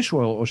 And the fish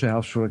oil also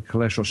helps for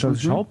cholesterol. So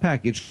this whole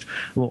package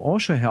will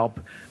also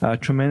help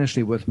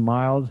tremendously with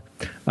mild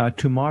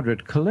to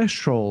moderate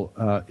cholesterol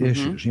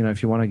issues,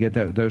 if you want to get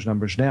those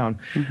numbers down.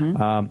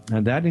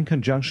 And that in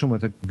conjunction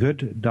with a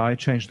good diet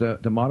change,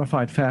 the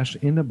modified fast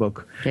in the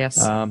book,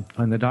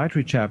 on the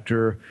dietary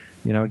chapter,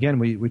 again,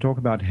 we talk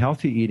about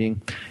healthy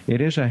eating.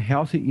 It is a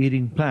healthy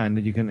eating plan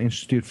that you can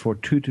institute for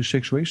 2 to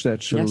 6 weeks.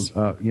 That's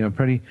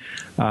pretty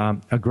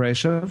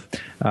aggressive.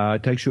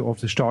 It takes you off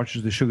the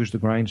starches, the sugars, the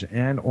grains,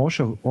 and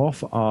also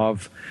off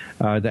of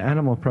the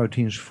animal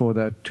proteins for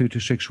that 2 to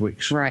 6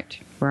 weeks. Right.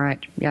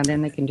 Yeah,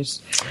 then they can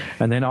just...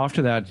 And then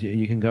after that,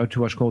 you can go to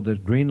what's called the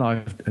Green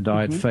Life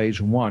Diet Phase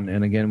 1.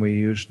 And again, we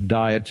use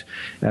diet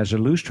as a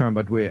loose term,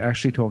 but we're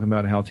actually talking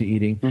about healthy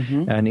eating.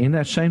 And in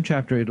that same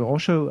chapter, it'll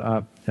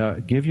also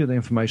give you the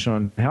information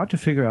on how to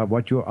figure out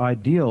what your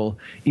ideal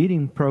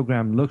eating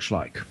program looks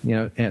like.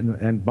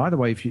 And by the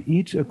way, if you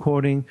eat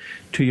according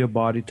to your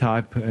body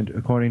type and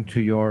according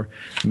to your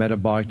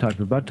metabolic type,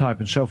 your blood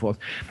type, and so forth,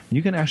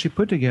 you can actually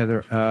put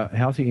together a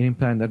healthy eating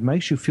plan that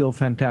makes you feel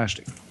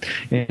fantastic.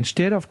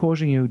 Instead of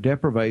causing you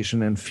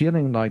deprivation and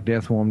feeling like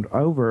death warmed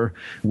over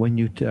when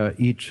you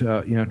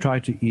try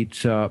to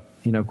eat,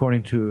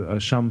 according to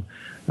some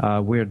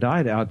weird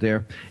diet out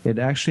there, it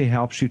actually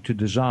helps you to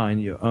design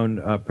your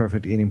own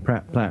perfect eating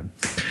plan.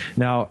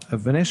 Now,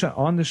 Vanessa,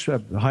 on this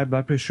high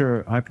blood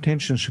pressure,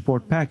 hypertension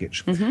support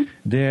package,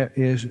 there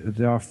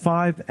are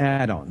 5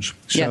 add-ons.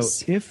 So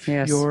if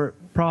your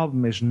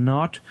problem is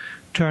not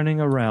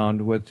turning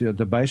around with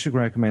the basic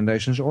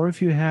recommendations, or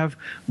if you have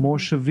more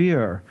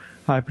severe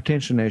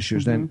hypertension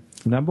issues, then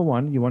number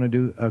 1, you want to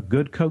do a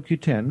good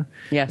CoQ10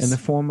 in the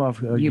form of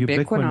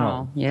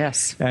ubiquinol.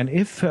 Yes. And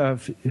if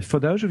for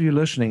those of you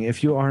listening,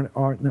 if you are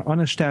on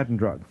a statin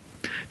drug,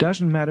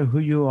 doesn't matter who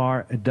you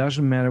are, it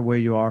doesn't matter where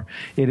you are,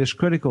 it is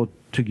critical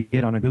to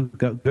get on a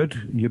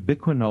good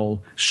ubiquinol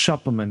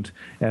supplement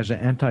as an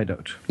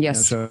antidote.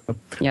 Yes. So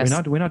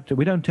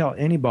we don't tell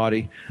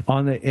anybody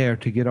on the air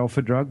to get off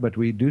a drug, but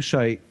we do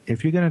say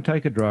if you're going to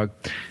take a drug,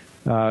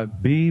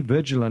 be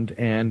vigilant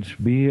and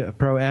be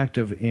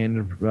proactive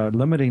in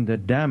limiting the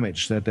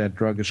damage that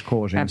drug is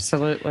causing.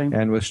 Absolutely.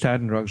 And with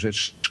statin drugs,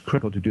 it's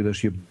critical to do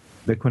this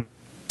ubiquinol.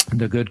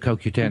 The good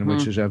CoQ10,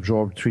 which is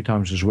absorbed 3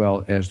 times as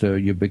well as the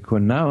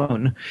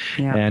ubiquinone,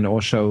 and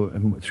also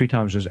 3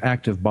 times as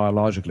active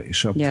biologically.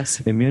 So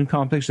immune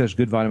complex, there's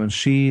good vitamin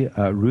C,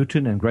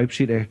 rutin and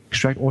grapeseed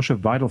extract, also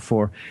vital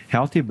for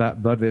healthy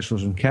blood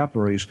vessels and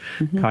capillaries,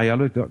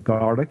 kyolic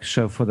garlic.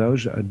 So for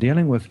those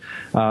dealing with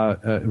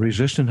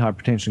resistant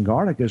hypertension,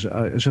 garlic is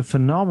a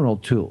phenomenal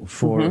tool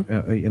for,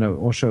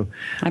 also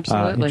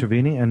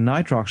intervening. And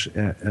nitrox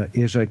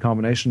is a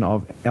combination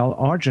of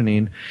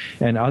L-arginine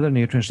and other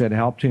nutrients that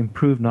help to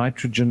improve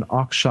nitrogen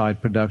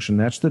oxide production.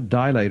 That's the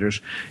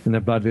dilators in the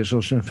blood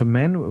vessels. And for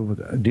men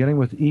dealing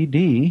with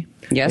ED,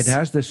 it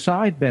has the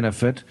side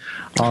benefit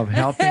of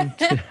helping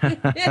to...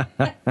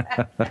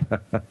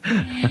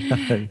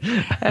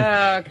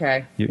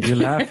 Okay. You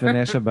laugh,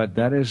 Vanessa, but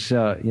that is,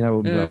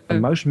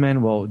 most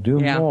men will do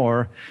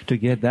more to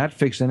get that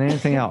fixed than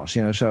anything else.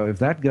 So if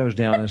that goes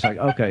down, it's like,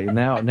 okay,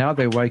 now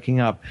they're waking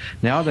up.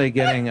 Now they're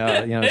getting,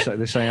 so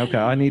they're saying, okay,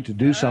 I need to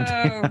do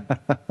something.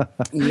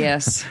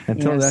 Yes.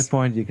 Until that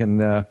point, you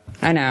can.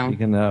 I know. You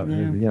can.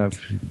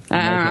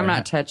 I'm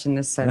not touching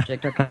this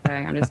subject. Okay,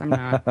 I'm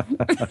not.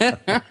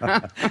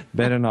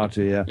 Better not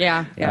to.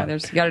 Yeah.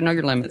 There's you got to know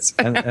your limits.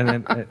 and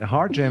then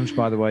Heart Gems,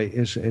 by the way,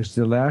 is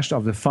the last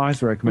of the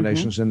 5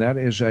 recommendations, and that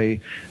is a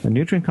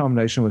nutrient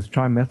combination with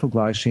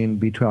trimethylglycine,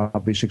 B12,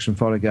 B6, and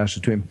folic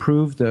acid to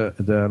improve the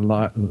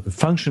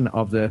function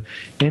of the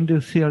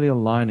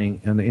endothelial lining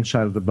in the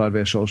inside of the blood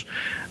vessels,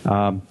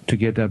 to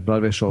get that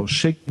blood vessel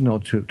signal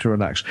to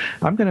relax.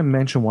 I'm going to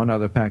mention one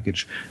other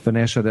package,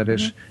 Vanessa, that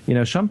is,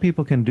 some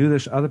people can do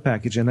this other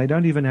package and they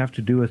don't even have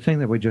to do a thing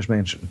that we just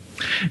mentioned.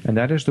 And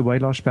that is the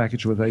weight loss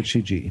package with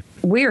HCG.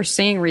 We are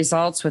seeing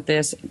results with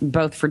this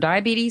both for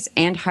diabetes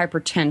and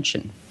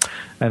hypertension.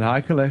 And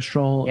high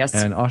cholesterol,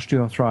 and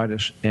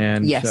osteoarthritis,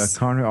 and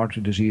coronary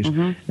artery disease,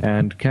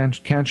 and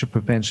cancer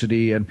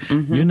propensity, and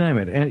you name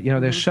it. And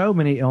there's so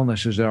many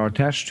illnesses that are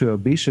attached to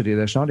obesity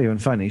that's not even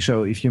funny.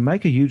 So if you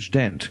make a huge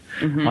dent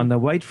on the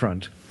weight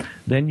front,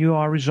 then you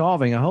are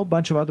resolving a whole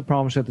bunch of other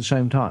problems at the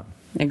same time.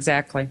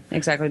 Exactly.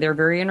 They're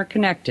very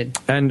interconnected.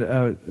 And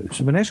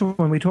so Vanessa,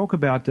 when we talk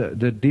about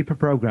the deeper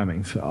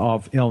programming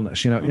of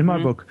illness, in my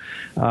book,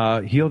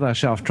 Heal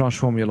Thyself,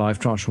 Transform Your Life,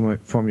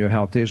 Transform Your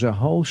Health, there's a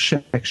whole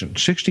section,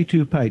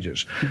 62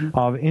 pages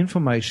of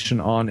information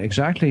on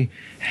exactly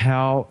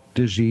how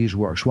disease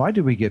works. Why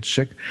do we get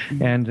sick?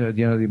 And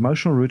the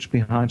emotional roots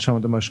behind some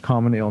of the most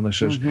common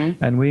illnesses.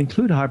 And we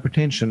include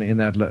hypertension in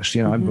that list.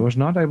 I was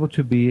not able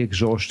to be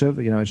exhaustive.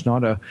 It's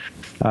not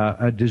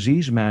a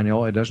disease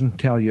manual. It doesn't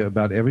tell you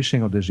about every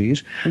single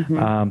disease.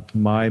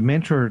 My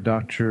mentor,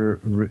 Dr.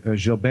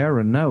 Gilbert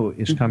Renault,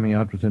 is coming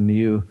out with a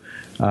new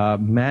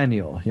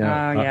manual,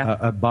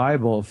 a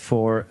Bible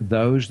for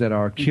those that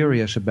are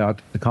curious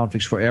about the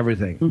conflicts for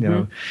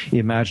everything,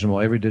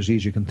 imaginable, every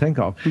disease you can think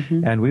of.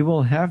 And we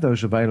will have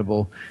those available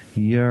available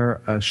here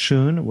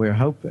soon. We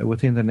hope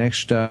within the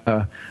next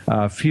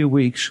few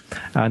weeks,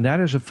 and that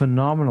is a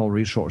phenomenal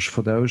resource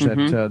for those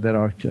that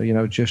are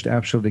just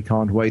absolutely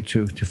can't wait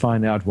to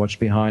find out what's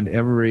behind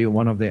every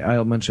one of the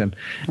ailments and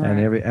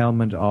every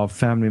ailment of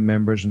family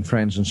members and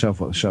friends and so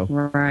forth. So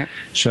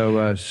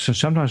so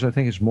sometimes I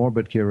think it's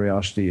morbid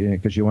curiosity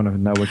because you want to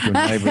know what your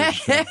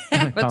neighbor's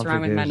what's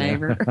wrong with my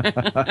neighbor.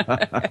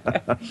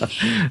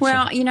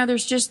 Well,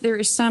 there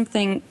is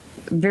something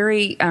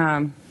very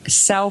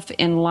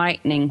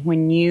self-enlightening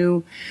when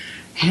you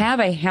have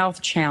a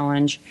health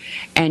challenge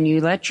and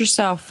you let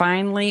yourself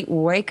finally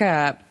wake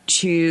up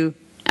to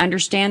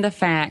understand the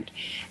fact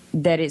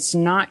that it's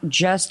not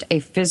just a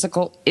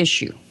physical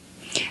issue.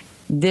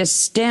 This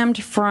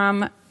stemmed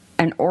from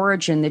an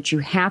origin that you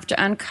have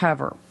to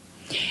uncover.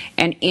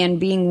 And in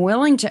being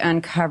willing to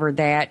uncover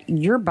that,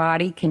 your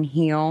body can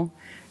heal,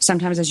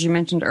 sometimes, as you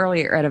mentioned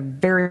earlier, at a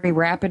very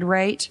rapid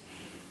rate.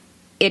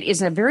 It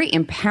is a very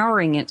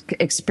empowering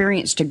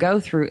experience to go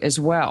through as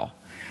well.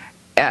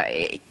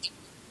 You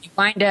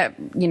wind up,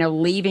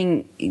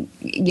 leaving,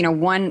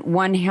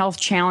 one health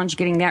challenge,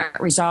 getting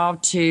that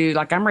resolved to,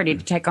 like, I'm ready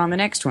to take on the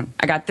next one.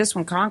 I got this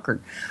one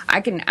conquered.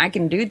 I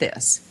can do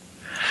this.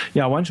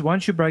 Yeah,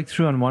 once you break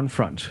through on one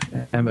front,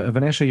 and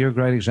Vanessa, you're a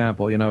great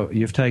example.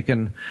 You've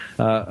taken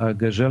a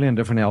gazillion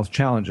different health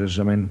challenges.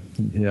 I mean,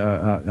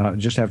 I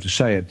just have to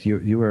say it.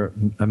 You were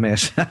a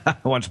mess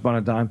once upon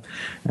a time,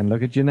 and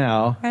look at you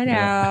now. I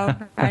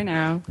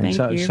know. Thank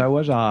you. So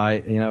was I.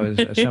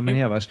 As so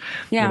many of us.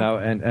 Yeah.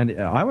 And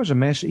I was a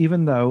mess,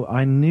 even though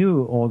I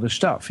knew all the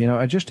stuff.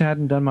 I just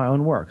hadn't done my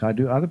own work. I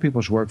do other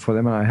people's work for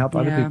them, and I help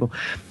other people.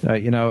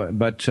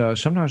 But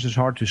sometimes it's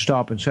hard to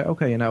stop and say,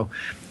 okay,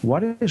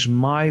 what is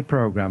my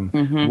program?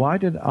 Why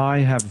did I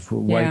have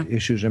weight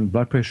issues and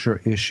blood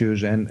pressure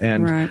issues and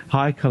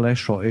high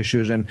cholesterol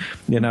issues and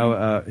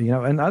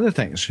and other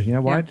things?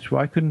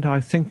 Why couldn't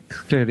I think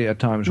clearly at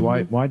times?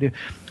 Why do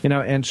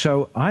and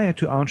so I had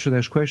to answer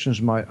those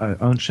questions my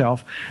own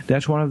self.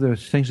 That's one of the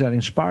things that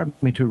inspired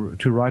me to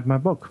write my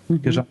book,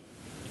 because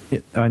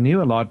I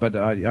knew a lot, but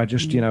I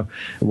just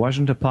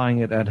wasn't applying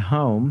it at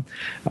home,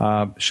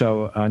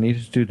 so I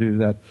needed to do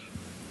that.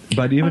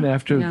 But even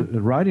after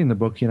writing the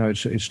book,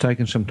 it's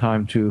taken some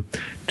time to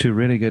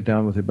really get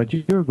down with it. But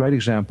you're a great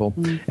example.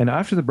 And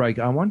after the break,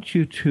 I want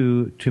you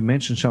to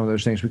mention some of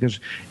those things, because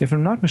if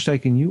I'm not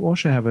mistaken, you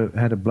also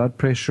had a blood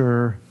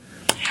pressure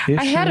issue.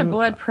 I had a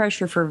blood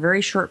pressure for a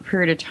very short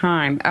period of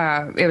time.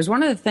 It was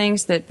one of the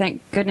things that,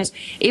 thank goodness,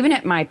 even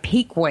at my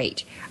peak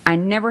weight, I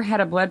never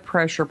had a blood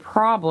pressure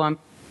problem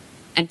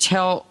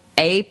until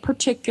a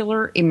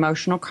particular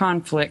emotional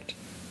conflict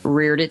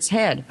reared its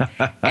head.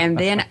 And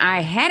then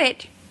I had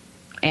it.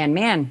 And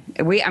man,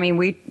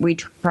 we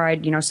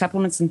tried,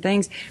 supplements and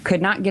things,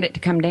 could not get it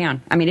to come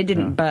down. I mean, it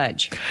didn't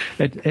budge.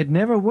 It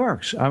never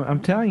works.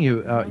 I'm telling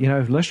you,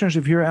 listeners,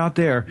 if you're out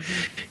there,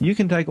 you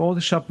can take all the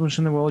supplements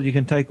in the world, you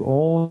can take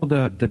all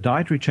the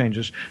dietary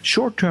changes.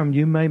 Short term,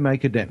 you may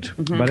make a dent,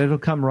 but it'll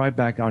come right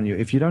back on you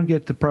if you don't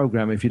get the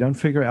program, if you don't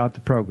figure out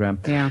the program.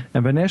 Yeah.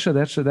 And Vanessa,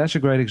 that's a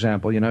great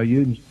example. You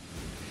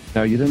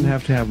didn't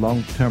have to have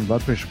long-term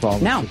blood pressure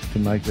problems to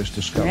make this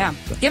discovery. Yeah.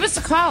 Give us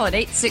a call at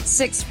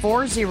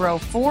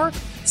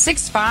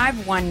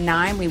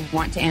 866-404-6519. We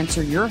want to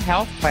answer your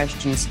health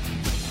questions.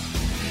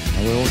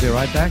 And we'll be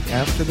right back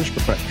after this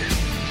break.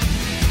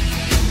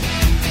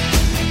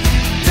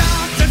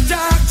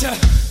 Doctor,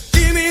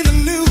 give me the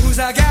news.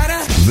 I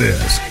gotta.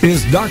 This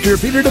is Dr.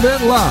 Peter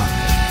DeVette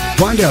Live.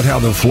 Find out how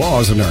the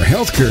flaws in our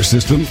healthcare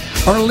system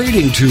are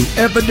leading to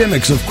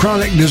epidemics of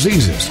chronic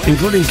diseases,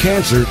 including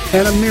cancer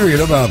and a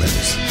myriad of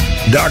others.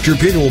 Dr.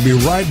 Peter will be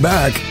right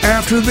back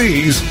after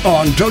these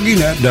on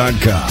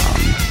TogiNet.com.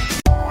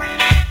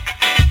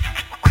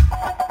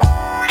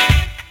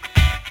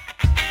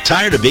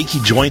 Tired of achy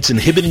joints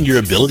inhibiting your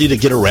ability to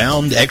get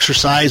around,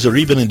 exercise, or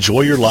even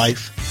enjoy your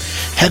life?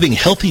 Having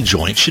healthy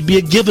joints should be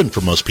a given for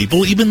most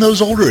people, even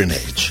those older in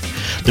age.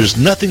 There's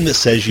nothing that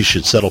says you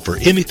should settle for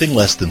anything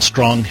less than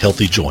strong,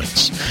 healthy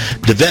joints.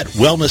 DeVette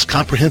Wellness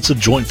Comprehensive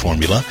Joint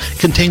Formula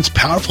contains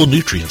powerful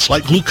nutrients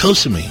like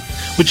glucosamine,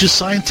 which is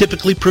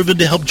scientifically proven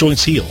to help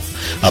joints heal.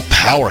 A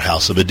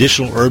powerhouse of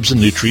additional herbs and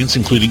nutrients,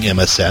 including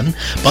MSM,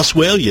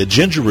 boswellia,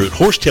 ginger root,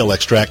 horsetail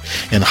extract,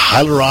 and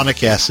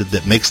hyaluronic acid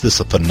that makes this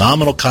a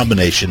phenomenal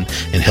combination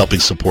in helping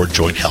support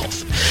joint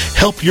health.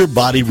 Help your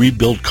body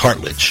rebuild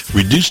cartilage,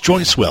 reduce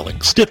joint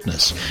swelling,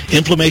 stiffness,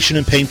 inflammation,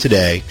 and pain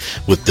today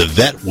with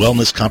DeVette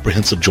Wellness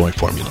Comprehensive Joint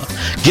Formula.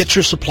 Get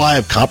your supply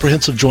of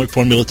Comprehensive Joint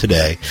Formula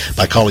today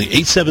by calling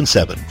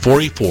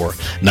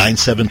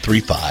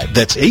 877-484-9735.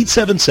 That's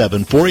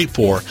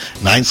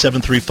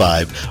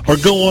 877-484-9735, or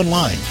go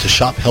online to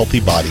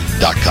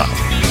shophealthybody.com.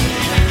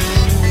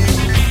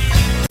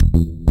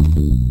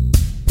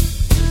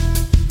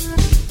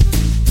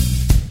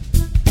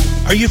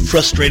 Are you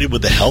frustrated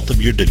with the health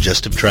of your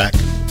digestive tract?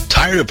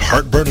 Tired of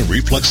heartburn and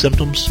reflux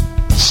symptoms?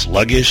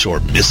 Sluggish or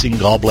missing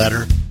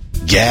gallbladder?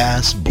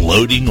 gas,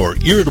 bloating, or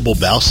irritable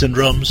bowel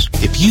syndromes?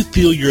 If you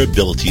feel your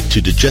ability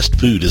to digest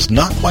food is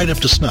not quite up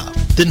to snuff,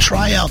 then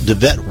try out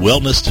DeVet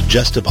Wellness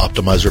Digestive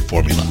Optimizer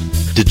Formula.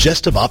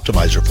 Digestive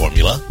Optimizer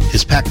Formula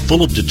is packed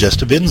full of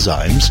digestive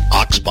enzymes,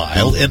 ox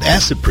bile, and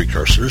acid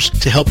precursors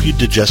to help you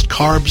digest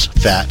carbs,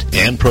 fat,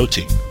 and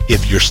protein.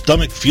 If your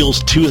stomach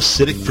feels too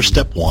acidic for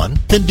step 1,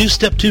 then do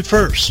step 2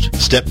 first.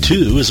 Step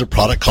 2 is a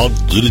product called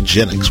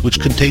Glutagenics, which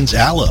contains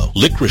aloe,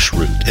 licorice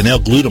root, and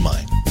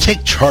L-glutamine.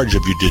 Take charge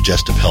of your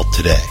digestive health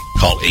today.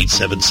 Call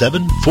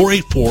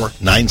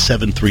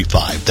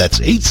 877-484-9735. That's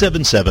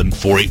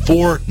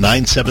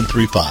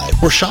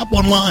 877-484-9735. Or shop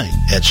online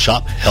at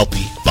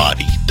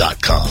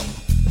shophealthybody.com.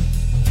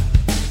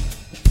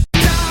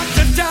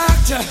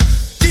 Doctor,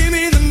 give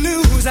me the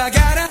news. I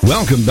gotta.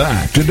 Welcome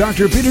back to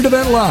Dr. Peter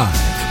DeVet Live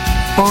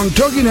on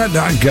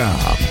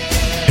TogiNet.com.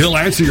 He'll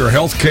answer your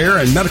health care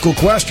and medical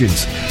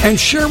questions and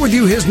share with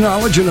you his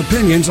knowledge and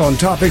opinions on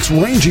topics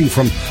ranging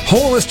from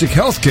holistic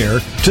health care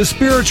to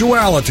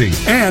spirituality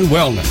and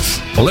wellness.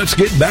 Let's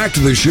get back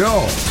to the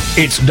show.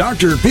 It's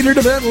Dr. Peter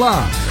DeVet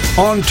Live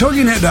on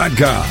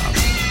TogiNet.com.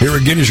 Here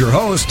again is your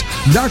host,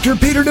 Dr.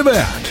 Peter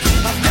DeVet.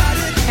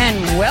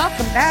 And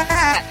welcome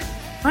back.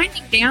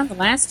 Winding down the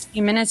last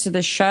few minutes of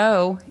the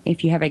show,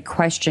 if you have a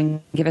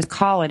question, give us a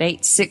call at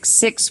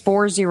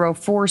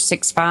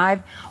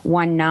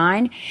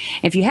 866-404-6519.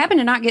 If you happen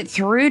to not get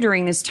through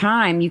during this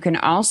time, you can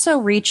also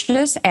reach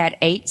us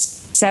at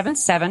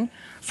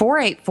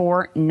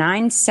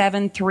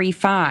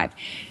 877-484-9735.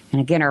 And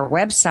again, our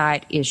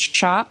website is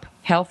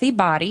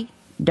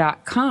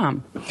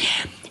shophealthybody.com.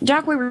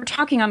 Doc, we were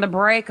talking on the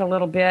break a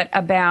little bit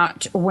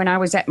about when I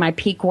was at my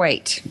peak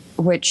weight,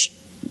 which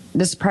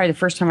this is probably the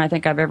first time I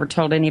think I've ever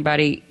told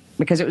anybody,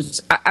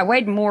 because I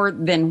weighed more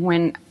than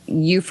when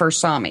you first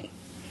saw me.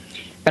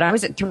 But I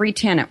was at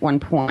 310 at one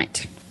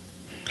point.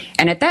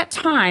 And at that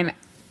time,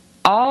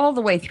 all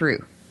the way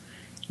through,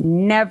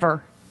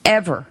 never,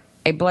 ever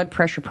a blood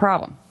pressure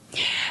problem.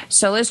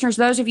 So listeners,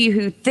 those of you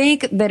who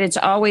think that it's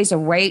always a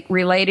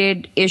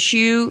weight-related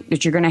issue,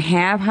 that you're going to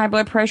have high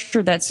blood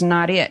pressure, that's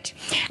not it.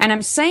 And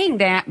I'm saying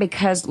that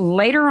because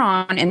later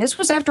on, and this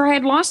was after I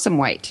had lost some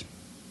weight,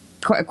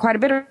 quite a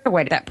bit of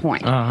weight at that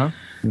point.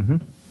 Mm-hmm.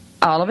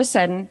 All of a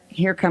sudden,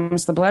 here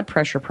comes the blood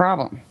pressure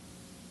problem.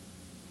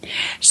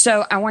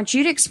 So I want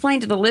you to explain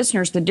to the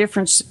listeners the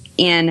difference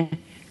in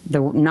the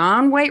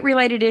non-weight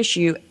related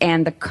issue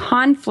and the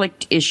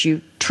conflict issue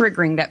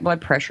triggering that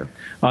blood pressure.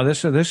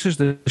 This is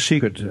the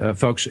secret,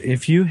 folks.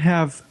 If you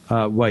have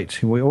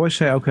weight, we always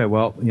say, okay,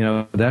 well,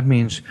 that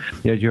means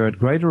you're at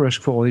greater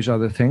risk for all these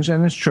other things,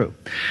 and it's true.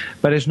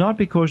 But it's not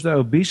because the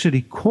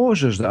obesity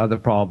causes the other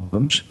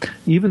problems,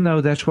 even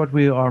though that's what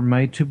we are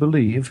made to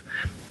believe,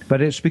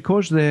 but it's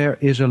because there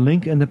is a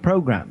link in the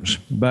programs.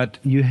 But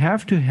you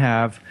have to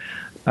have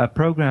a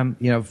program,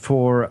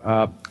 for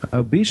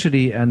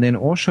obesity, and then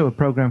also a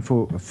program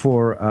for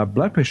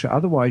blood pressure.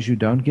 Otherwise, you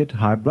don't get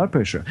high blood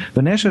pressure.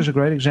 Vanessa is a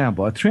great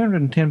example. At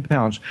 310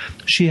 pounds,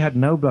 she had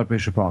no blood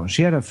pressure problems.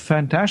 She had a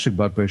fantastic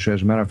blood pressure,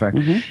 as a matter of fact.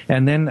 Mm-hmm.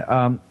 And then,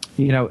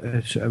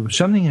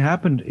 something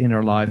happened in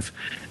her life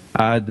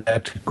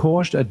that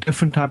caused a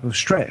different type of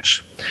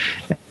stress.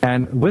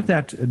 And with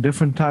that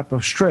different type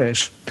of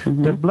stress,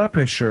 mm-hmm. the blood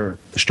pressure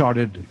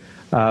started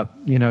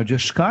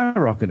just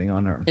skyrocketing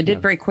on her. It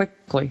did very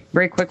quickly.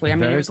 I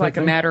mean, it was like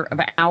a matter of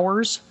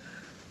hours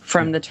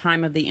from the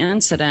time of the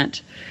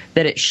incident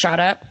that it shot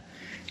up,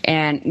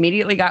 and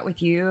immediately got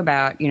with you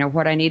about,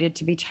 what I needed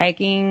to be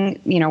taking,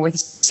 with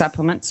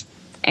supplements,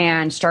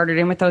 and started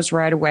in with those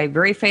right away.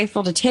 Very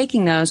faithful to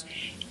taking those.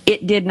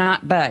 It did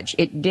not budge.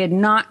 It did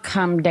not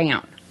come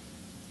down.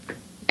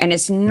 And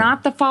it's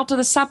not the fault of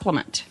the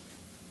supplement.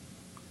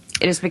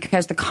 It is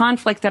because the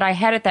conflict that I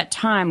had at that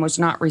time was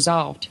not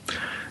resolved.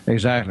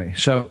 Exactly.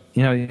 So,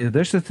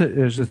 this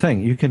is the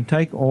thing. You can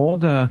take all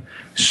the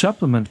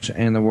supplements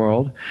in the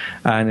world,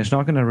 and it's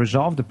not going to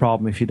resolve the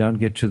problem if you don't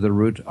get to the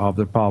root of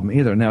the problem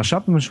either. Now,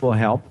 supplements will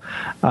help,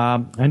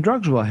 and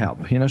drugs will help.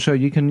 So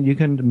you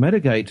can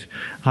mitigate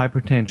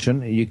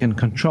hypertension, you can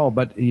control,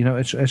 but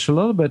it's a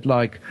little bit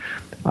like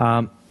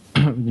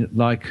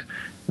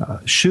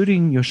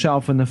shooting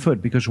yourself in the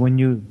foot, because when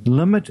you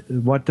limit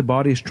what the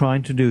body is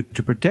trying to do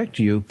to protect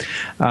you,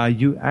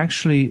 you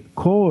actually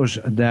cause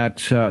that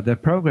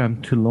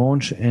program to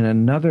launch in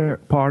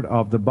another part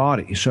of the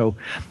body. So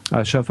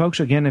folks,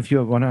 again, if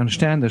you want to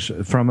understand this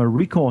from a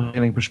recall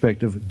healing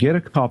perspective, get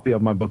a copy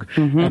of my book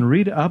mm-hmm. and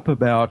read up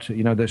about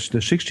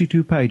the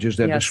 62 pages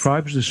that yes.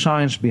 describes the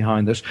science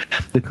behind this,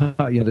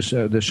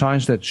 the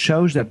science that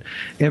shows that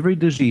every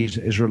disease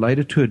is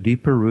related to a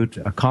deeper root,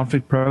 a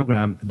conflict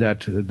program that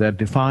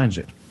defines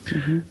it.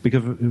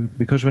 Mm-hmm.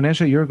 Because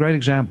Vanessa, you're a great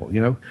example.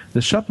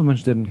 The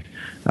supplements didn't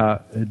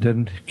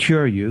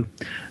cure you.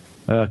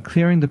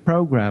 Clearing the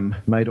program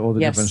made all the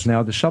yes. difference.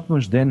 Now, the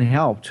supplements then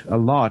helped a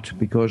lot,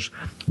 because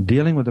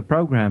dealing with the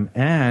program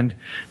and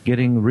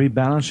getting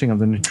rebalancing of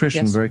the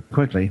nutrition yes. very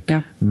quickly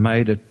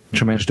made a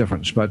tremendous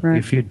difference. But right.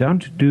 if you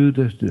don't do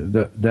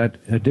that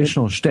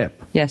additional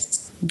step,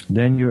 yes,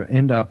 then you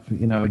end up,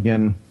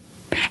 again,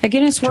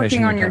 Again, it's working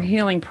chasing on the your power.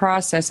 healing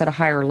process at a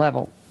higher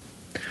level.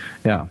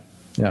 Yeah.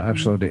 Yeah,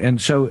 absolutely. And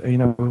so,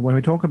 when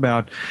we talk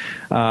about,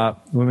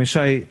 when we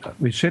said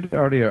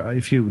earlier,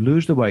 if you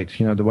lose the weight,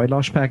 the weight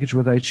loss package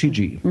with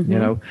HCG,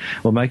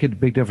 will make a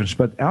big difference.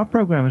 But our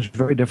program is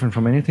very different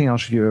from anything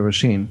else you've ever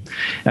seen.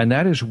 And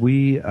that is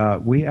we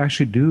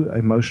actually do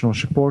emotional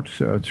support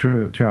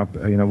through our,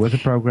 with the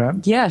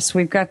program. Yes,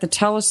 we've got the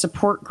Tele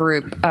Support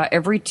Group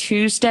every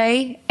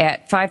Tuesday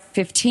at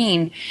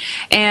 5:15.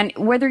 And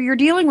whether you're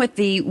dealing with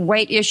the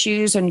weight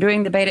issues and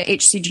doing the Beta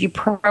HCG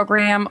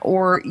program,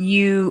 or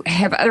you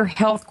have other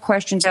health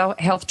questions,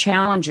 health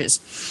challenges,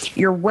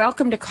 you're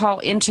welcome to call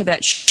into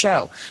that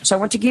show. So I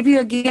want to give you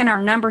again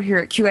our number here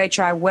at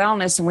QHI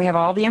Wellness, and we have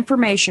all the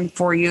information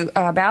for you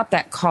about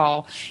that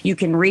call. You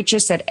can reach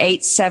us at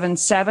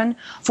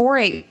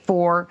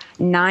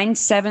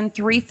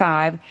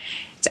 877-484-9735.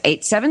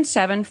 It's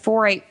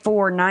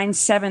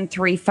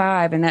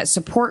 877-484-9735, and that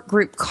support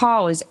group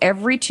call is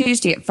every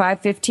Tuesday at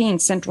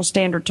 5:15 Central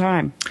Standard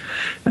Time.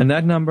 And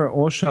that number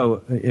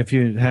also, if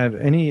you have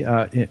any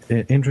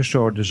interest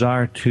or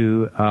desire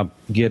to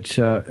get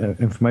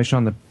information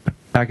on the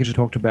package I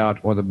talked about,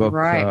 or the book,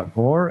 right.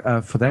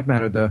 Or for that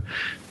matter, the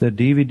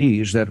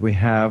DVDs that we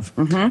have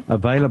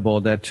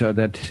available that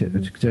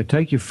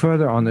take you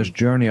further on this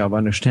journey of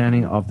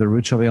understanding of the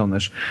roots of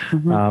illness.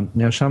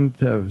 Some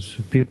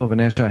people,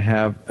 Vanessa,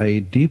 have a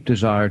deep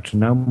desire to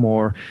know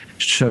more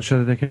so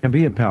that they can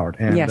be empowered.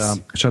 And yes.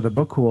 So the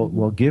book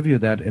will give you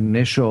that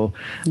initial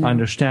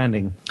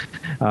understanding.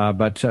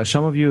 But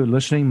some of you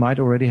listening might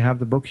already have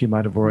the book. You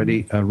might have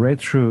already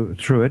read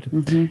through it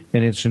in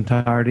its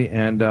entirety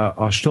and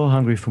are still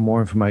hungry for more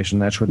information.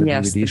 That's where the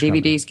DVDs the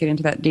DVDs get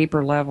into that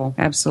deeper level.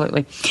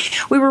 Absolutely.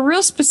 We were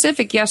real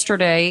specific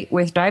yesterday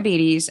with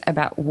diabetes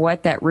about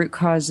what that root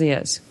cause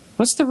is.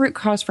 What's the root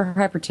cause for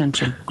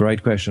hypertension?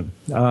 Great question.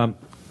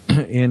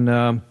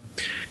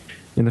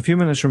 In the few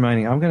minutes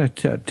remaining, I'm going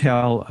to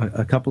tell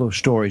a couple of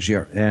stories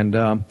here.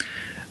 And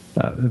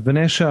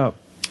Vanessa,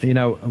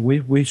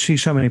 we see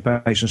so many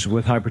patients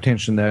with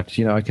hypertension that,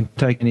 I can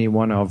take any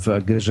one of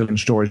a gazillion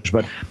stories,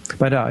 but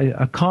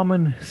a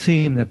common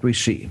theme that we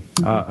see,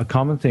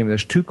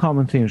 there's two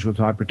common themes with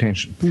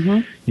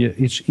hypertension.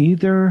 It's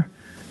either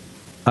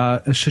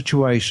a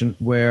situation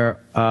where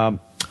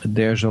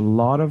there's a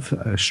lot of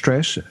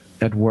stress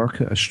at work,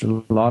 a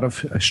lot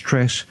of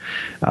stress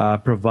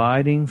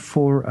providing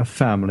for a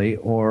family,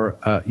 or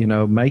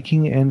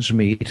making ends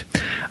meet.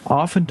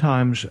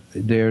 Oftentimes,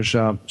 there's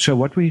so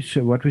what we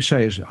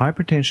say is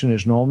hypertension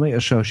is normally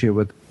associated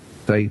with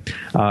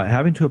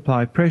having to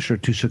apply pressure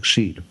to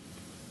succeed.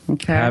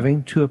 Okay.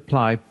 Having to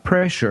apply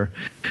pressure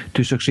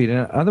to succeed.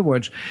 In other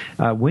words,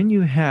 when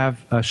you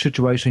have a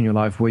situation in your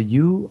life where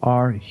you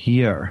are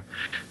here,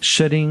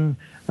 sitting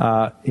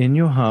in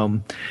your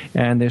home,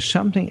 and there's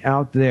something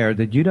out there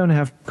that you don't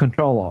have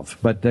control of,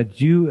 but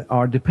that you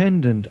are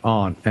dependent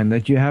on, and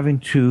that you're having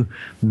to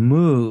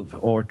move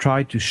or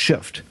try to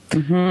shift.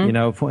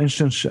 For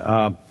instance,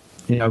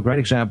 a great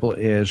example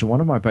is one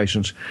of my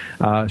patients,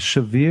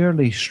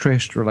 severely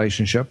stressed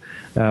relationship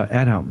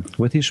at home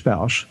with his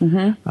spouse,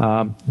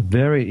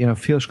 very,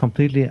 feels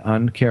completely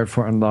uncared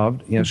for and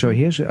loved. So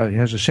he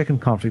has a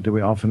second conflict that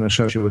we often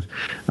associate with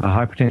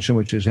hypertension,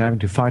 which is having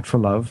to fight for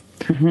love.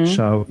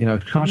 So,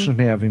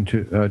 constantly having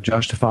to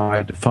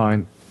justify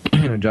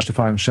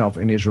himself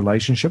in his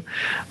relationship,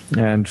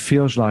 and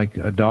feels like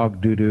a dog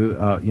doo-doo,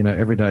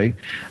 every day,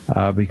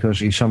 because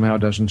he somehow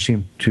doesn't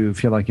seem to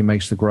feel like he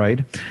makes the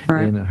grade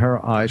in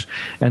her eyes.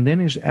 And then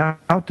he's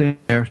out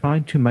there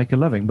trying to make a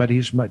living, but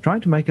he's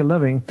trying to make a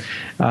living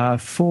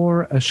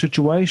for a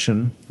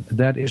situation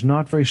that is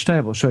not very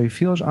stable. So he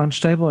feels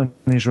unstable in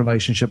his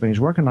relationship, and he's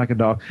working like a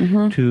dog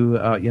to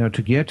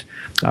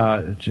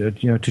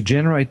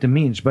generate the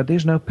means. But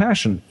there's no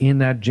passion in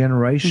that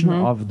generation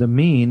of the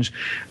means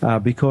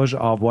because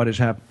of what is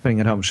happening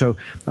at home. So,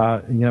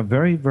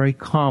 very, very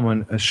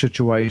common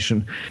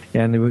situation,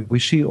 and we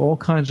see all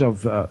kinds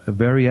of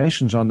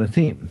variations on the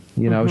theme.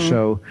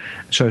 So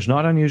it's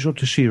not unusual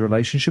to see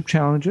relationship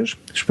challenges,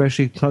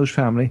 especially close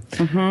family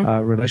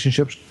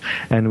relationships,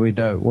 and we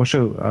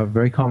also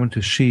very common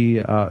to see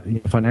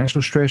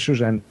financial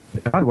stressors. And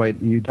by the way,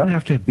 you don't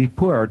have to be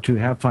poor to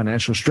have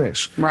financial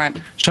stress. Right.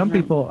 Some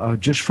people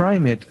just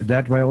frame it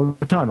that way all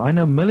the time. I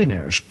know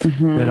millionaires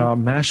that are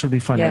massively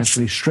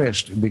financially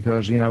stressed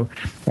because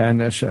and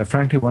that's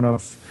frankly one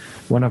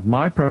of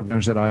my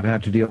problems that I've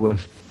had to deal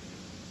with.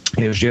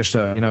 It was just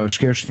a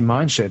scarcity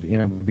mindset,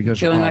 because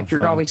feeling like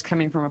you're always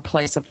coming from a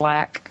place of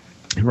lack.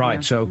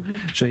 Right. Yeah.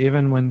 So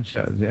even when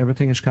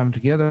everything is coming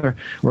together,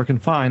 working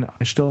fine,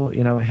 I still,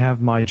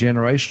 have my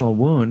generational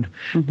wound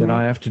that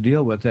I have to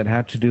deal with that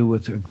had to do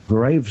with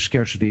grave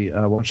scarcity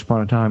once upon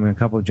a time, a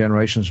couple of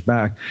generations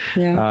back,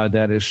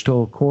 that is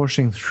still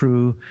coursing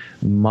through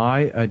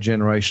my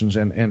generations.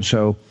 And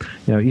so,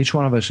 each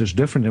one of us is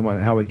different in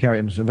how we carry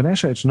it. And so,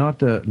 Vanessa, it's not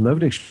the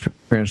lived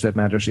experience that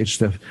matters, it's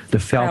the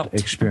felt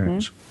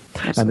experience.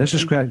 Absolutely. And this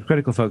is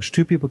critical, folks.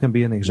 Two people can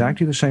be in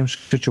exactly the same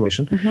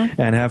situation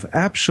and have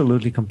absolutely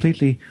absolutely,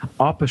 completely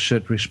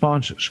opposite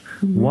responses.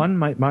 One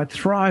might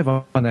thrive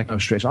on that kind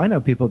of stress. I know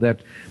people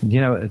that,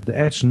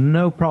 it's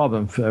no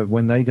problem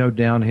when they go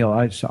downhill.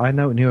 I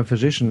knew a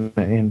physician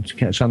in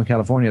Southern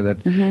California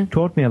that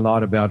taught me a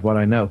lot about what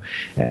I know.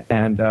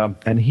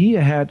 And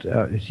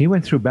he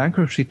went through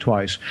bankruptcy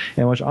twice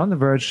and was on the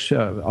verge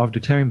of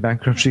declaring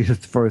bankruptcy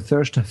for a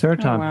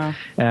third time. Wow.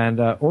 And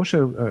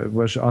also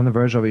was on the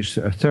verge of his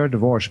third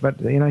divorce. But,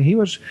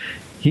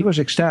 he was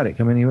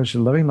ecstatic. I mean, he was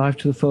living life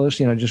to the fullest.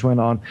 Just went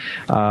on,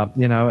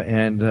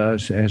 and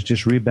has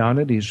just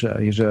rebounded.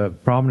 He's a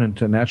prominent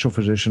natural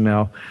physician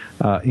now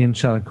in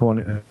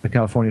Southern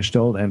California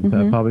still, and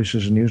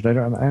publishes a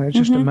newsletter. And it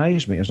just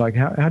amazed me. It's like,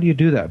 how do you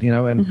do that?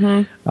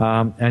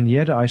 And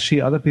yet I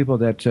see other people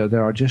that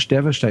are just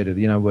devastated.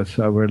 With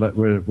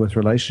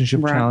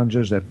relationship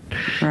challenges. That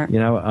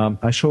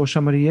I saw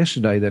somebody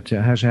yesterday that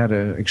has had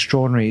an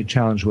extraordinary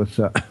challenge with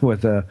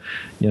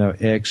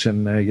ex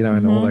and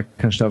and all that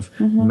kind of stuff.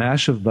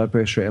 Massive blood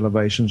pressure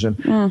elevations, and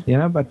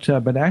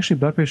but actually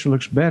blood pressure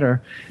looks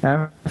better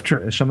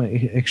after some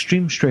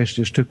extreme stress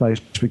just took place,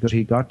 because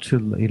he learned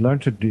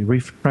to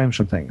reframe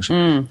some things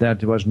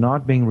that was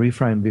not being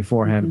reframed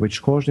beforehand,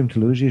 which caused him to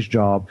lose his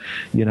job,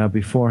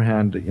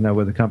 beforehand,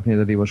 with the company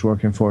that he was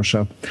working for.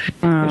 So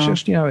it's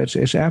just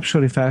it's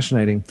absolutely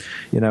fascinating,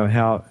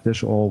 how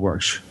this all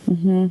works.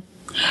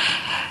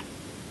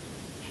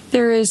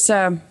 There is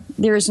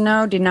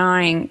no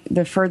denying,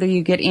 the further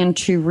you get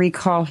into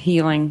recall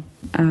healing,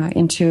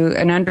 into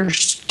an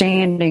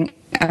understanding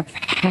of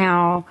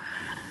how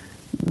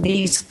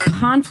these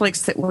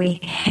conflicts that we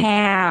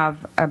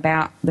have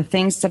about the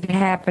things that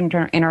happened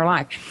in our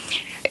life.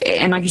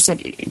 And like you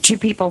said, two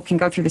people can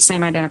go through the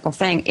same identical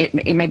thing.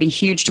 It may be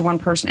huge to one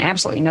person,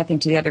 absolutely nothing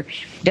to the other.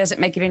 Doesn't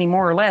make it any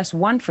more or less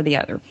one for the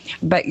other.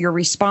 But your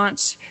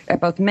response,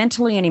 both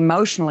mentally and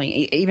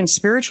emotionally, even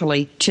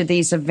spiritually, to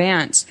these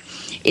events,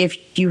 if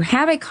you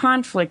have a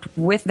conflict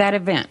with that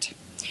event,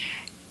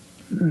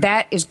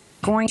 that is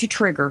going to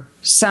trigger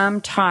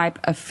some type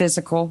of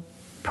physical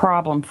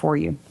problem for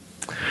you.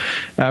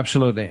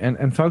 Absolutely.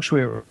 And folks,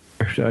 we're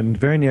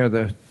very near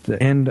the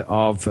end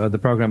of the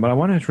program, but I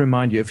wanted to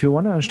remind you, if you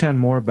want to understand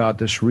more about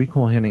this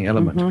recall healing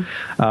element,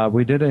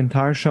 we did an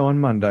entire show on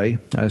Monday,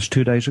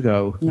 3 days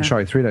ago,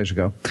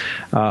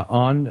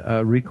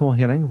 on recall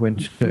healing.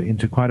 Went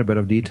into quite a bit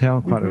of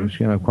detail,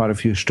 quite a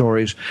few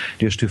stories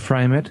just to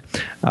frame it.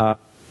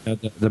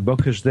 The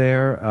book is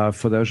there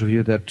for those of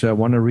you that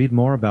want to read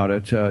more about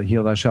it.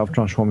 Heal Thyself,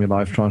 Transform Your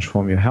Life,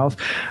 Transform Your Health.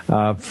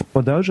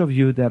 For those of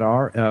you that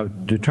are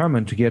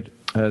determined to get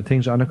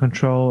things under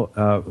control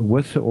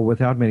with or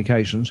without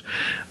medications,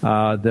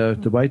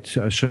 the weight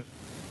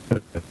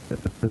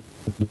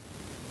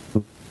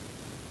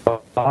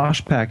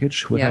last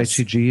package with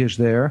HCG is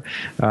there.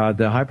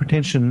 The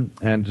hypertension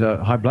and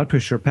high blood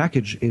pressure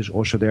package is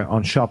also there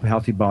on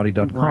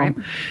shophealthybody.com. Right.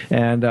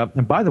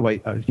 And by the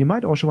way, you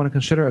might also want to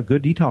consider a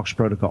good detox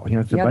protocol.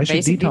 The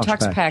basic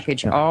detox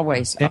package.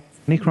 Always.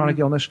 Any chronic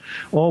illness,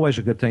 always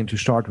a good thing to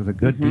start with a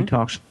good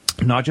detox.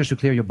 Not just to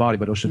clear your body,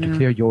 but also to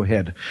clear your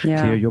head,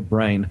 clear your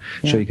brain,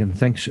 so you can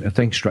think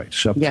straight.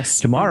 So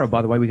tomorrow,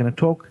 by the way, we're going to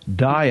talk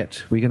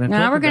diet. We're going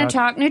to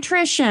talk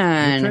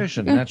nutrition.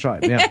 Nutrition, that's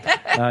right.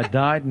 Yeah,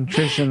 diet,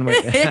 nutrition.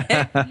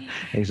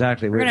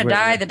 Exactly. We're going to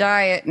die the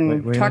diet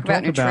and talk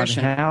about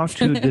nutrition. About how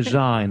to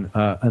design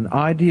an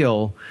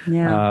ideal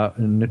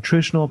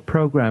nutritional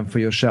program for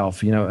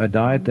yourself. A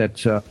diet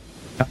that's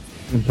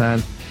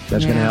plan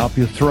that's going to help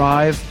you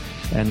thrive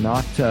and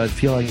not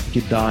feel like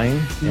you're dying.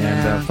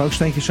 And folks,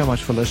 thank you so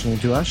much for listening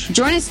to us.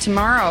 Join us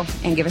tomorrow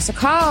and give us a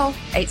call,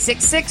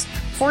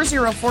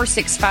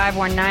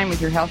 866-404-6519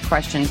 with your health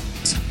questions.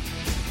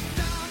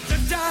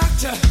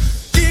 Doctor,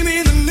 give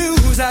me the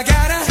news. I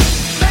got a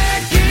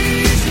bad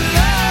case of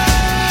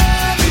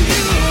loving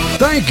you.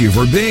 Thank you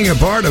for being a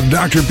part of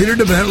Dr. Peter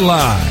DeVette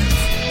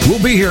Live.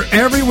 We'll be here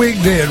every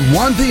weekday at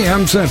 1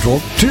 p.m.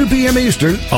 Central, 2 p.m. Eastern